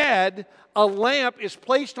 Instead, a lamp is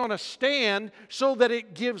placed on a stand so that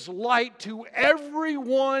it gives light to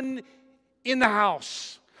everyone in the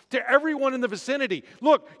house, to everyone in the vicinity.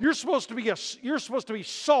 Look, you're supposed to be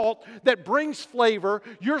salt that brings flavor.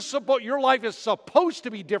 Your life is supposed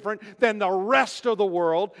to be different than the rest of the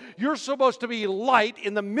world. You're supposed to be light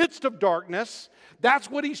in the midst of darkness. That's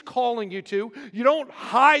what he's calling you to. You don't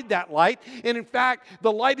hide that light. And in fact,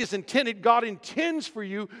 the light is intended, God intends for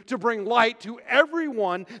you to bring light to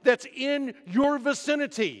everyone that's in your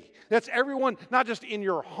vicinity. That's everyone, not just in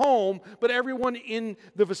your home, but everyone in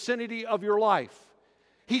the vicinity of your life.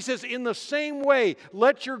 He says, in the same way,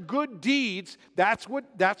 let your good deeds, that's what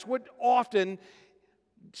often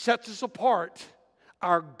sets us apart.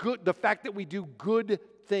 The fact that we do good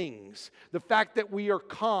things, the fact that we are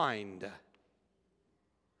kind,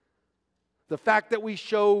 the fact that we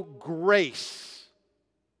show grace.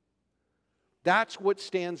 That's what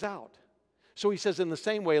stands out. So he says, in the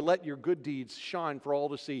same way, let your good deeds shine for all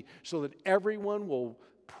to see, so that everyone will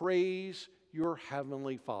praise your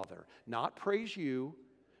heavenly Father. Not praise you,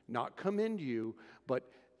 not commend you,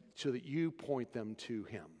 but so that you point them to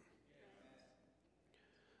Him.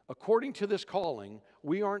 According to this calling,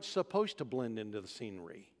 we aren't supposed to blend into the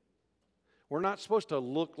scenery. We're not supposed to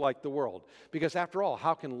look like the world, because after all,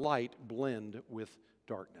 how can light blend with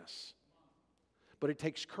darkness? But it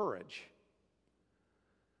takes courage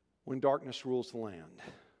when darkness rules the land.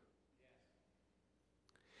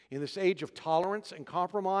 In this age of tolerance and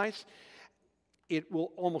compromise, it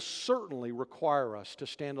will almost certainly require us to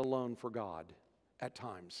stand alone for God at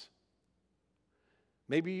times.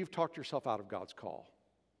 Maybe you've talked yourself out of God's call.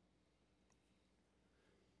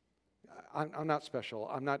 I'm not special.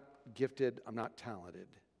 I'm not gifted. I'm not talented.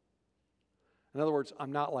 In other words,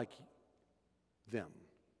 I'm not like them.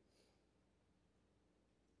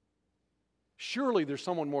 Surely there's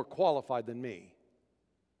someone more qualified than me.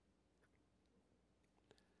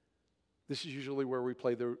 This is usually where we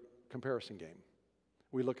play the comparison game.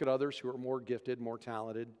 We look at others who are more gifted, more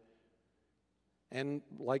talented, and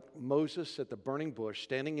like Moses at the burning bush,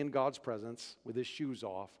 standing in God's presence with his shoes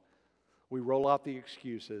off, we roll out the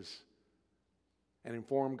excuses and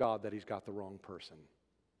inform God that he's got the wrong person.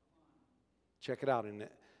 Check it out.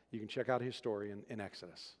 You can check out his story in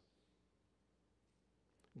Exodus.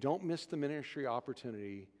 Don't miss the ministry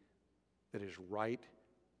opportunity that is right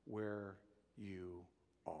where you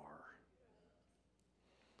are.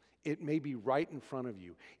 It may be right in front of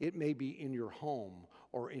you. It may be in your home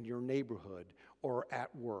or in your neighborhood or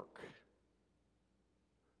at work.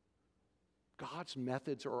 God's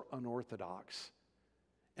methods are unorthodox.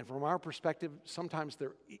 And from our perspective, sometimes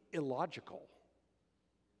they're illogical.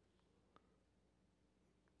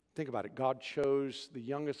 Think about it. God chose the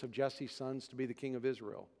youngest of Jesse's sons to be the king of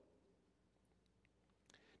Israel.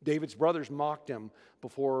 David's brothers mocked him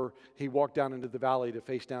before he walked down into the valley to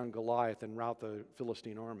face down Goliath and rout the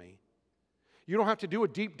Philistine army. You don't have to do a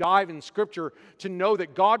deep dive in Scripture to know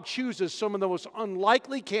that God chooses some of the most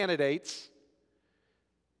unlikely candidates.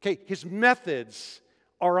 Okay, his methods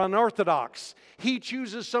are unorthodox. He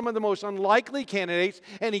chooses some of the most unlikely candidates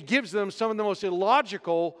and he gives them some of the most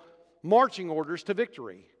illogical marching orders to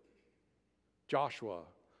victory. Joshua,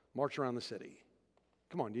 march around the city.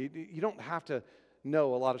 Come on, you don't have to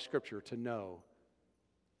know a lot of Scripture to know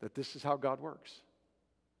that this is how God works.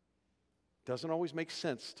 Doesn't always make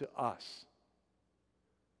sense to us.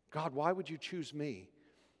 God, why would you choose me?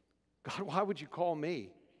 God, why would you call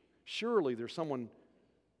me? Surely there's someone.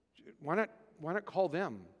 Why not call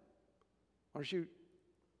them? Why don't you?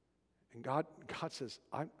 And God says,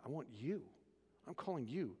 I want you. I'm calling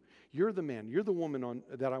you. You're the man. You're the woman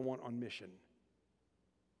that I want on mission.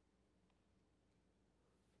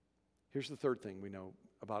 Here's the third thing we know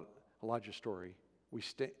about Elijah's story.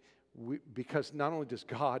 Because not only does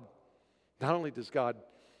God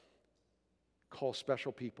call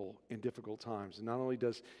special people in difficult times, and not only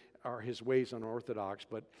are his ways unorthodox,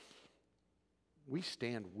 but we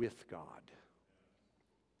stand with God.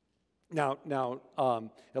 Now,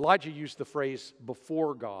 Elijah used the phrase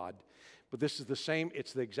 "before God," but this is the same.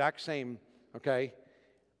 It's the exact same. Okay.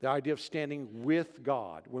 The idea of standing with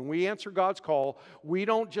God. When we answer God's call, we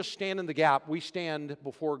don't just stand in the gap, we stand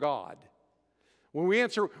before God.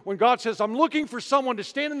 When God says, I'm looking for someone to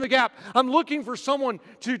stand in the gap, I'm looking for someone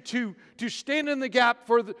to stand in the gap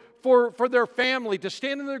for their family, to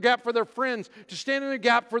stand in the gap for their friends, to stand in the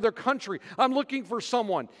gap for their country. I'm looking for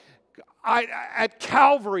someone. At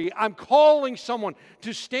Calvary, I'm calling someone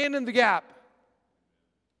to stand in the gap.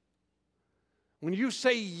 When you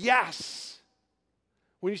say yes,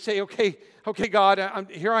 when you say, okay, God,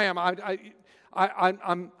 here I am,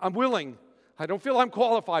 I'm willing. I don't feel I'm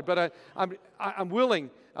qualified, but I'm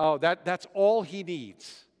willing. Oh, that's all He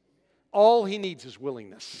needs. All He needs is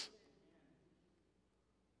willingness.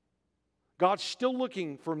 God's still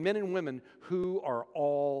looking for men and women who are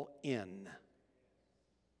all in.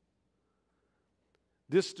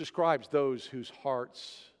 This describes those whose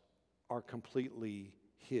hearts are completely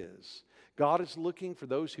His. God is looking for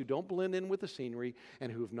those who don't blend in with the scenery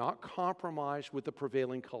and who have not compromised with the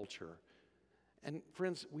prevailing culture. And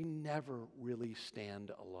friends, we never really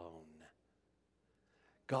stand alone.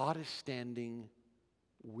 God is standing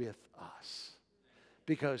with us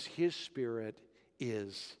because His Spirit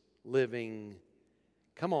is living.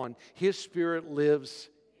 Come on, His Spirit lives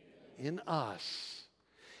in us.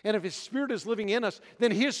 And if His Spirit is living in us, then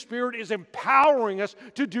His Spirit is empowering us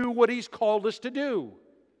to do what He's called us to do.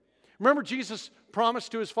 Remember Jesus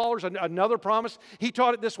promised to His followers another promise? He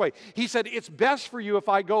taught it this way. He said, it's best for you if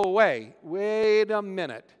I go away. Wait a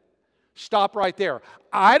minute. Stop right there.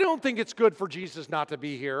 I don't think it's good for Jesus not to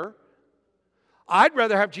be here. I'd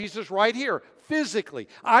rather have Jesus right here, physically.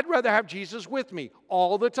 I'd rather have Jesus with me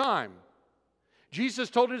all the time. Jesus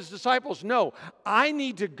told His disciples, no, I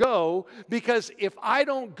need to go because if I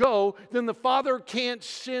don't go, then the Father can't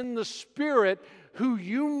send the Spirit who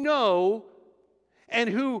you know and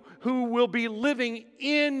who will be living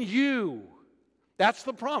in you. That's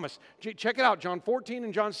the promise. Check it out, John 14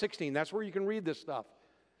 and John 16. That's where you can read this stuff.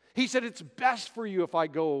 He said, it's best for you if I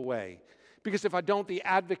go away. Because if I don't, the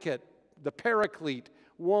advocate, the paraclete,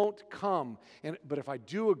 won't come. But if I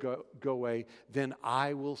do go away, then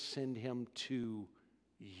I will send him to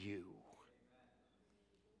you.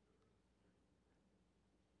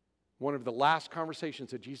 One of the last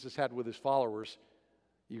conversations that Jesus had with His followers,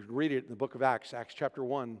 you can read it in the book of Acts, Acts chapter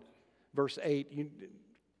 1, verse 8.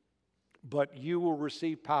 But you will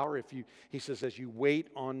receive power he says, as you wait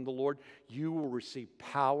on the Lord, you will receive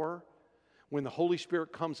power when the Holy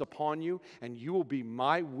Spirit comes upon you, and you will be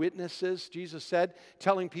my witnesses, Jesus said,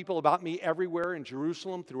 telling people about me everywhere in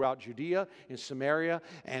Jerusalem, throughout Judea, in Samaria,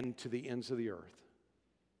 and to the ends of the earth.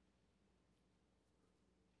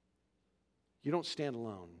 You don't stand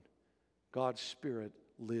alone. God's Spirit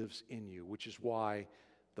lives in you, which is why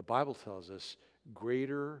the Bible tells us,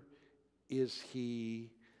 greater is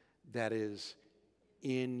He that is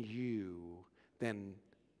in you than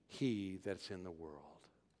he that's in the world.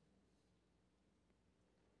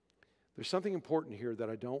 There's something important here that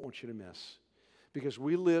I don't want you to miss, because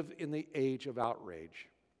we live in the age of outrage.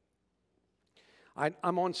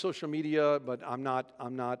 I'm on social media, but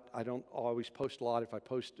I don't always post a lot. If I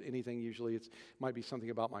post anything, usually it might be something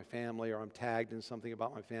about my family, or I'm tagged in something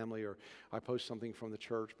about my family, or I post something from the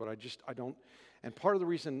church, but I don't. And part of the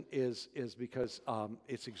reason is because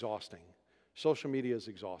it's exhausting. Social media is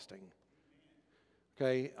exhausting.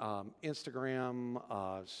 Okay, Instagram,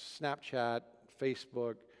 Snapchat,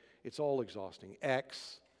 Facebook, it's all exhausting.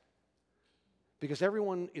 X, because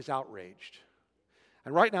everyone is outraged.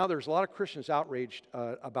 And right now, there's a lot of Christians outraged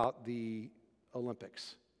about the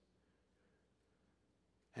Olympics.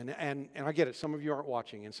 And I get it. Some of you aren't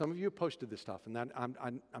watching, and some of you have posted this stuff, and that, I'm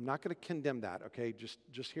not going to condemn that. Okay,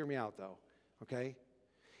 just hear me out, though. Okay,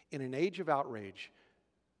 in an age of outrage,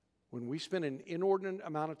 when we spend an inordinate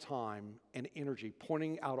amount of time and energy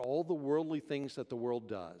pointing out all the worldly things that the world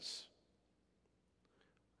does,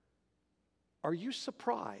 are you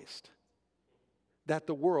surprised that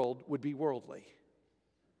the world would be worldly?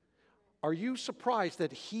 Are you surprised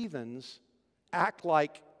that heathens act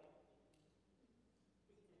like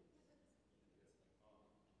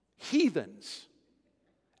heathens?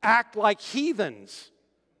 Act like heathens.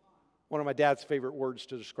 One of my dad's favorite words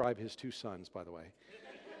to describe his two sons, by the way.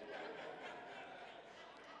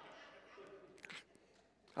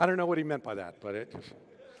 I don't know what he meant by that, but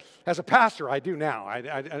as a pastor, I do now.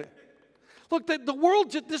 Look, the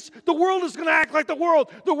world is going to act like the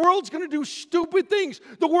world. The world's going to do stupid things.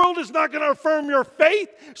 The world is not going to affirm your faith,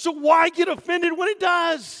 so why get offended when it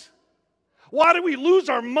does? Why do we lose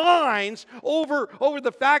our minds over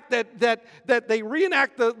the fact that they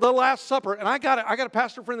reenact the Last Supper? And I got a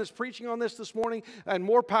pastor friend that's preaching on this morning, and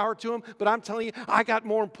more power to him, but I'm telling you, I got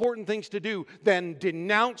more important things to do than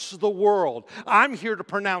denounce the world. I'm here to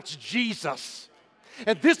pronounce Jesus.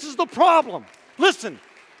 And this is the problem. Listen.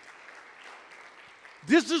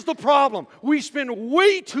 This is the problem. We spend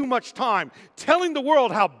way too much time telling the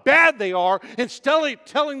world how bad they are instead of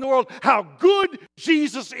telling the world how good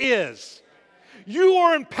Jesus is. You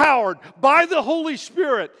are empowered by the Holy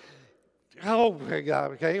Spirit. Oh, my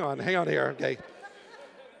God. Okay, hang on here. Okay.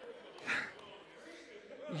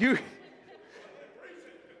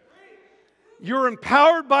 You're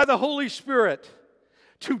empowered by the Holy Spirit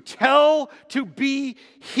to be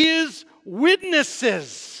His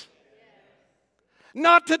witnesses.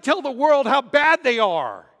 Not to tell the world how bad they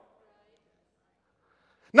are.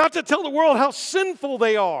 Not to tell the world how sinful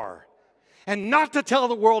they are. And not to tell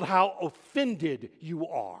the world how offended you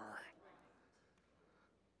are.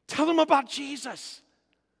 Tell them about Jesus.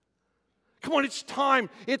 Come on, it's time.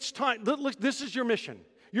 It's time. Look, this is your mission.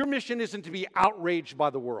 Your mission isn't to be outraged by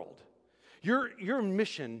the world. Your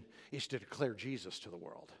mission is to declare Jesus to the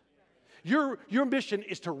world. Your mission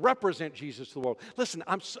is to represent Jesus to the world. Listen,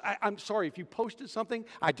 I'm sorry if you posted something.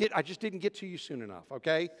 I just didn't get to you soon enough,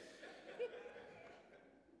 okay?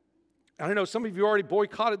 I know some of you already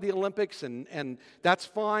boycotted the Olympics, and that's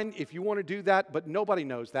fine if you want to do that, but nobody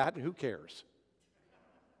knows that, and who cares?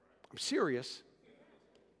 I'm serious.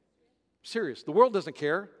 Serious. The world doesn't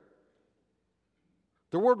care.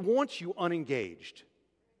 The world wants you unengaged.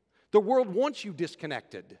 The world wants you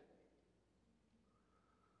disconnected.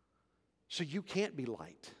 So you can't be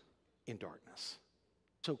light in darkness.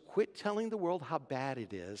 So quit telling the world how bad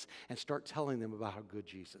it is and start telling them about how good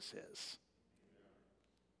Jesus is.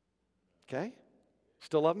 Okay?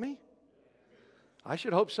 Still love me? I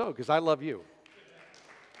should hope so, because I love you.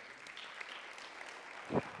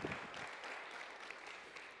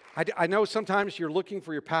 I know sometimes you're looking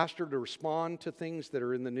for your pastor to respond to things that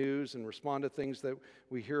are in the news and respond to things that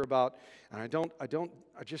we hear about. And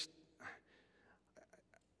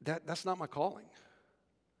that's not my calling.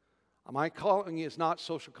 My calling is not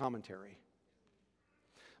social commentary.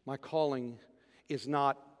 My calling is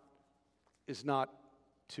not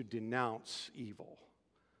to denounce evil.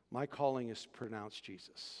 My calling is to pronounce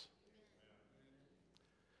Jesus.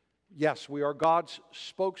 Yes, we are God's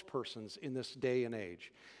spokespersons in this day and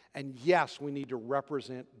age. And yes, we need to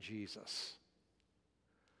represent Jesus.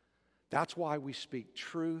 That's why we speak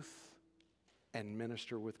truth and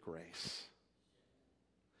minister with grace.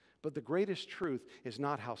 But the greatest truth is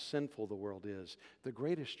not how sinful the world is. The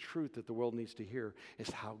greatest truth that the world needs to hear is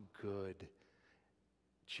how good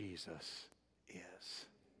Jesus is.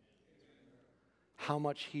 How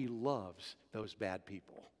much He loves those bad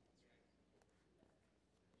people.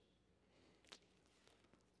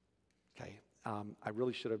 Okay,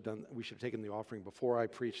 we should have taken the offering before I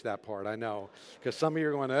preached that part, I know. Because some of you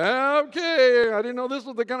are going, okay, I didn't know this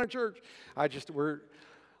was the kind of church.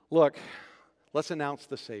 Look, let's announce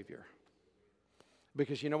the Savior.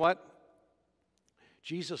 Because you know what?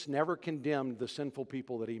 Jesus never condemned the sinful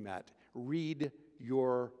people that He met. Read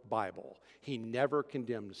your Bible. He never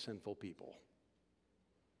condemned sinful people.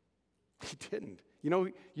 He didn't. You know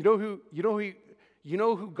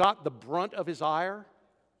who got the brunt of His ire?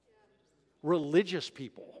 Religious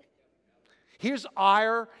people. His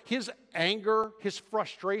ire, His anger, His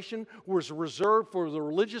frustration was reserved for the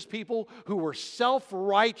religious people who were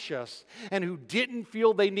self-righteous and who didn't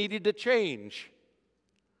feel they needed to change.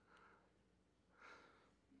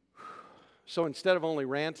 So instead of only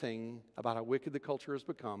ranting about how wicked the culture has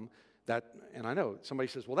become, and I know somebody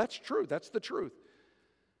says, well, that's true, that's the truth.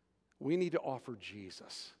 We need to offer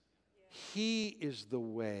Jesus. He is the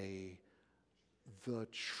way, the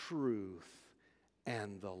truth,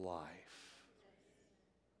 and the life.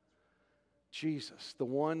 Jesus, the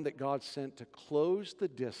one that God sent to close the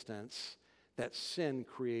distance that sin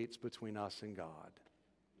creates between us and God.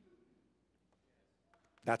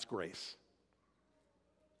 That's grace.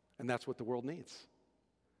 And that's what the world needs.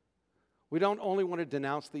 We don't only want to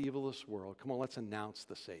denounce the evil of this world. Come on, let's announce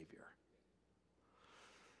the Savior.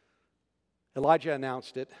 Elijah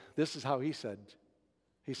announced it. This is how he said.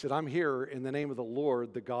 He said, I'm here in the name of the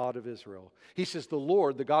Lord, the God of Israel. He says, the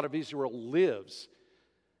Lord, the God of Israel, lives.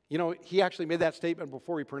 You know, he actually made that statement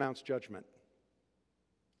before he pronounced judgment.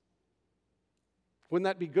 Wouldn't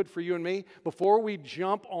that be good for you and me? Before we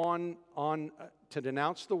jump on to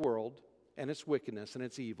denounce the world and its wickedness and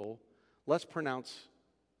its evil, let's pronounce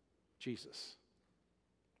Jesus.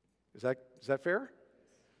 Is that fair?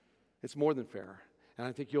 It's more than fair. And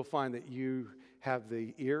I think you'll find that you have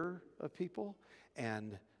the ear of people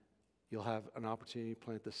and you'll have an opportunity to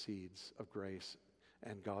plant the seeds of grace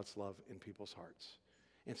and God's love in people's hearts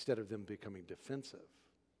instead of them becoming defensive.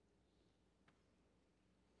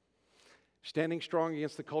 Standing strong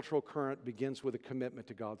against the cultural current begins with a commitment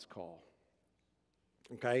to God's call.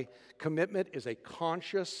 Okay? Commitment is a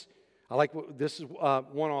conscious I like this is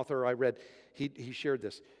one author I read. He shared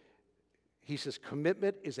this. He says,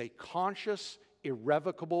 commitment is a conscious,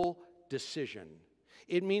 irrevocable decision.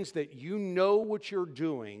 It means that you know what you're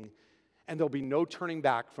doing, and there'll be no turning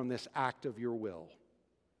back from this act of your will.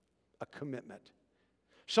 A commitment.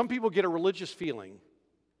 Some people get a religious feeling,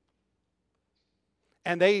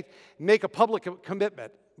 and they make a public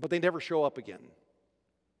commitment, but they never show up again.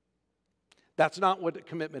 That's not what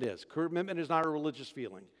commitment is. Commitment is not a religious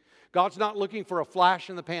feeling. God's not looking for a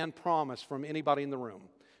flash-in-the-pan promise from anybody in the room.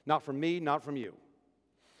 Not from me, not from you.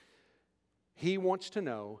 He wants to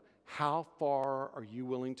know, how far are you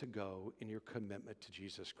willing to go in your commitment to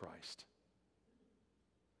Jesus Christ?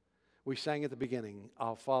 We sang at the beginning,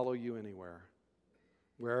 I'll follow you anywhere,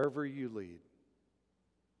 wherever you lead.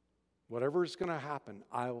 Whatever is going to happen,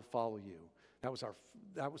 I will follow you. That was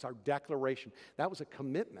our declaration. That was a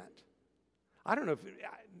commitment. I don't know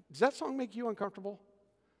does that song make you uncomfortable?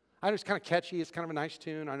 I know it's kind of catchy. It's kind of a nice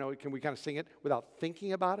tune. I know we kind of sing it without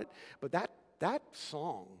thinking about it. But that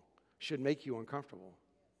song should make you uncomfortable.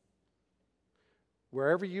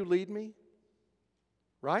 Wherever you lead me,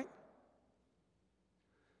 right?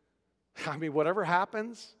 I mean, whatever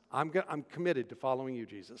happens, I'm committed to following you,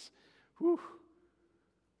 Jesus. Whew.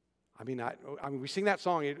 I mean, we sing that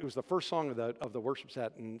song. It was the first song of the worship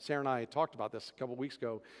set, and Sarah and I talked about this a couple weeks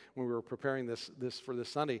ago when we were preparing this for this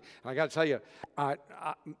Sunday. And I got to tell you,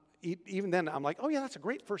 even then, I'm like, oh yeah, that's a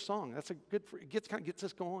great first song. That's a good. It kind of gets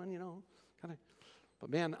us going, kind of. But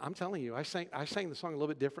man, I'm telling you, I sang the song a little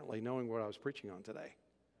bit differently, knowing what I was preaching on today,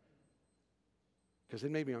 because it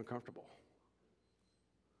made me uncomfortable.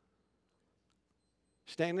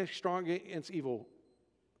 Standing strong against evil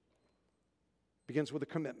begins with a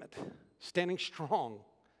commitment. Standing strong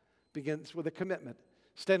begins with a commitment.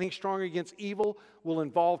 Standing strong against evil will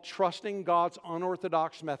involve trusting God's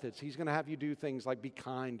unorthodox methods. He's going to have you do things like be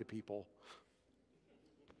kind to people.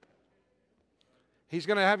 He's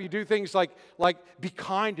going to have you do things like be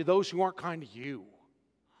kind to those who aren't kind to you.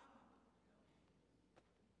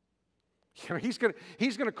 He's going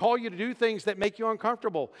to call you to do things that make you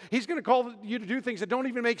uncomfortable. He's going to call you to do things that don't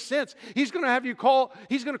even make sense. He's going to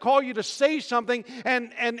call you to say something,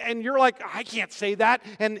 and you're like, I can't say that.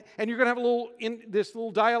 And you're going to have this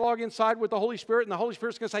little dialogue inside with the Holy Spirit, and the Holy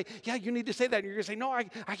Spirit's going to say, yeah, you need to say that. And you're going to say, no,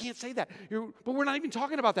 I can't say that. But we're not even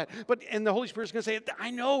talking about that. And the Holy Spirit's going to say, I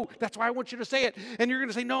know. That's why I want you to say it. And you're going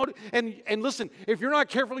to say, no. And listen, if you're not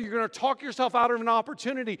careful, you're going to talk yourself out of an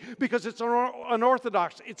opportunity because it's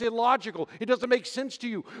unorthodox. It's illogical. It doesn't make sense to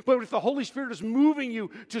you. But if the Holy Spirit is moving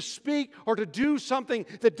you to speak or to do something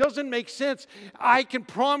that doesn't make sense, I can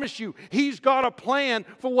promise you, He's got a plan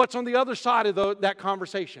for what's on the other side of that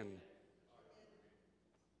conversation.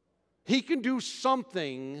 He can do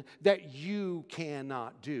something that you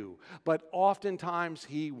cannot do. But oftentimes,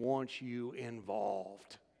 He wants you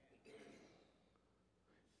involved.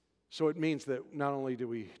 So it means that not only do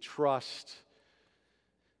we trust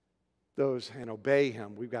those and obey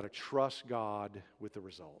Him, we've got to trust God with the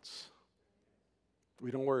results.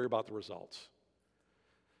 We don't worry about the results.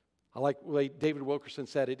 I like the way David Wilkerson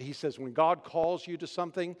said it. He says, when God calls you to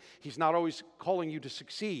something, He's not always calling you to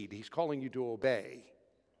succeed. He's calling you to obey.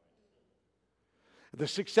 The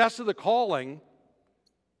success of the calling,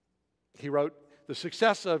 he wrote, the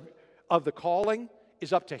success of the calling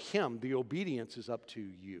is up to Him. The obedience is up to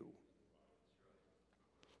you.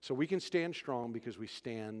 So we can stand strong because we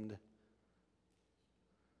stand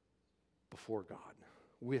before God,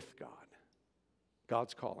 with God.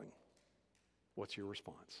 God's calling. What's your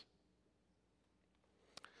response?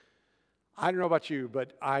 I don't know about you,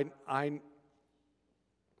 but I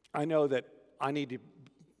know that I need to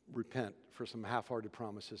repent for some half-hearted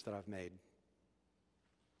promises that I've made.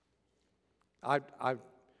 I've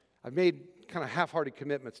made kind of half-hearted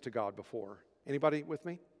commitments to God before. Anybody with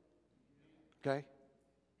me? Okay?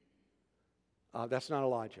 That's not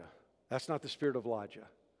Elijah. That's not the spirit of Elijah.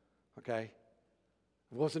 Okay?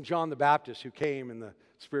 It wasn't John the Baptist who came in the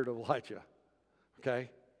spirit of Elijah. Okay?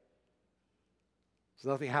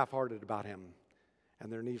 There's nothing half-hearted about him.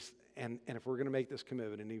 And if we're going to make this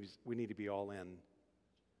commitment, we need to be all in.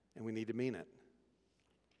 And we need to mean it.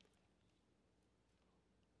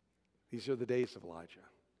 These are the days of Elijah.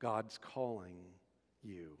 God's calling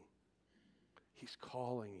you. He's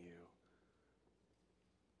calling you.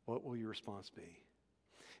 What will your response be?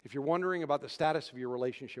 If you're wondering about the status of your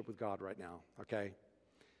relationship with God right now, okay,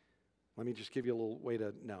 let me just give you a little way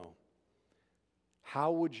to know.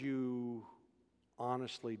 How would you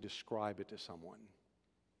honestly describe it to someone?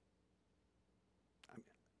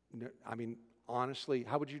 I mean, honestly,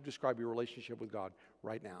 how would you describe your relationship with God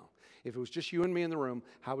right now? If it was just you and me in the room,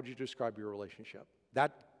 how would you describe your relationship?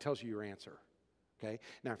 That tells you your answer. Okay.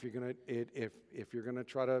 Now, if you're gonna if you're gonna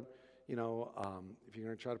try to, if you're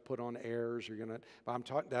gonna try to put on airs, But I'm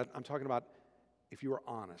talking about if you are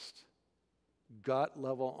honest, gut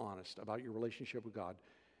level honest about your relationship with God,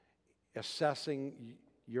 assessing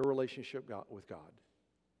your relationship with God.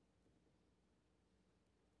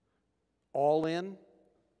 All in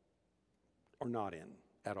or not in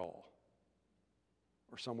at all,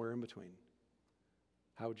 or somewhere in between.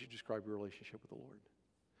 How would you describe your relationship with the Lord?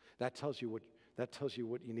 That tells you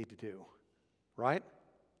what you need to do, right?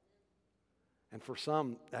 And for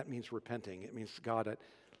some, that means repenting. It means, God,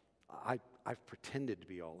 I've pretended to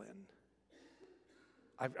be all in.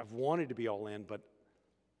 I've wanted to be all in, but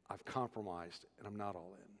I've compromised and I'm not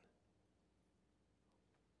all in.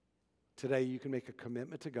 Today, you can make a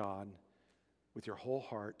commitment to God with your whole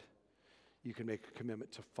heart. You can make a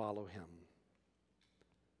commitment to follow Him.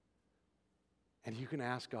 And you can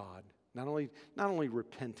ask God, not only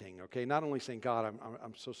repenting, okay, not only saying, God,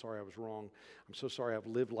 I'm so sorry I was wrong. I'm so sorry I've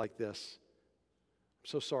lived like this. I'm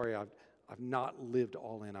so sorry I've not lived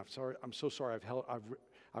all in. I'm so sorry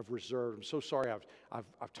I've reserved. I'm so sorry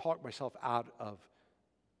I've talked myself out of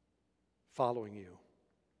following you.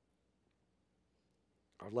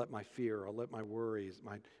 I've let my fear, I've let my worries,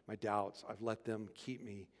 my doubts, I've let them keep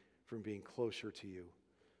me from being closer to you.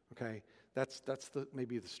 Okay? That's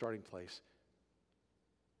maybe the starting place.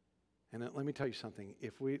 And let me tell you something.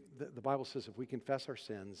 The Bible says if we confess our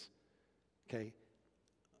sins, okay,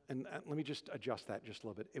 and let me just adjust that just a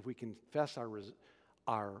little bit. If we confess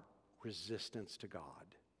our resistance to God,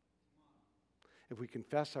 if we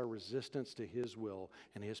confess our resistance to His will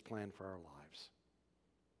and His plan for our lives,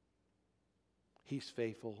 He's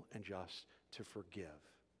faithful and just to forgive.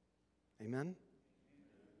 Amen?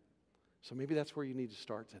 So maybe that's where you need to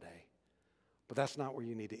start today. But that's not where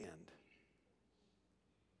you need to end.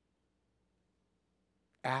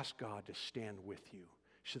 Ask God to stand with you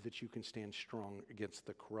so that you can stand strong against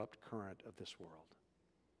the corrupt current of this world.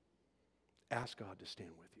 Ask God to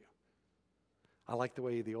stand with you. I like the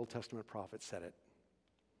way the Old Testament prophet said it.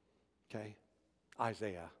 Okay?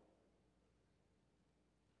 Isaiah.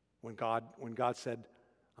 When God said,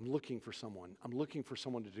 I'm looking for someone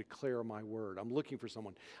to declare my word. I'm looking for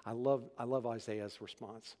someone. I love Isaiah's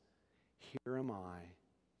response. Here am I,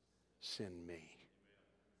 send me.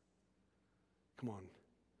 Come on.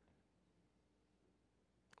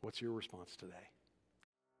 What's your response today?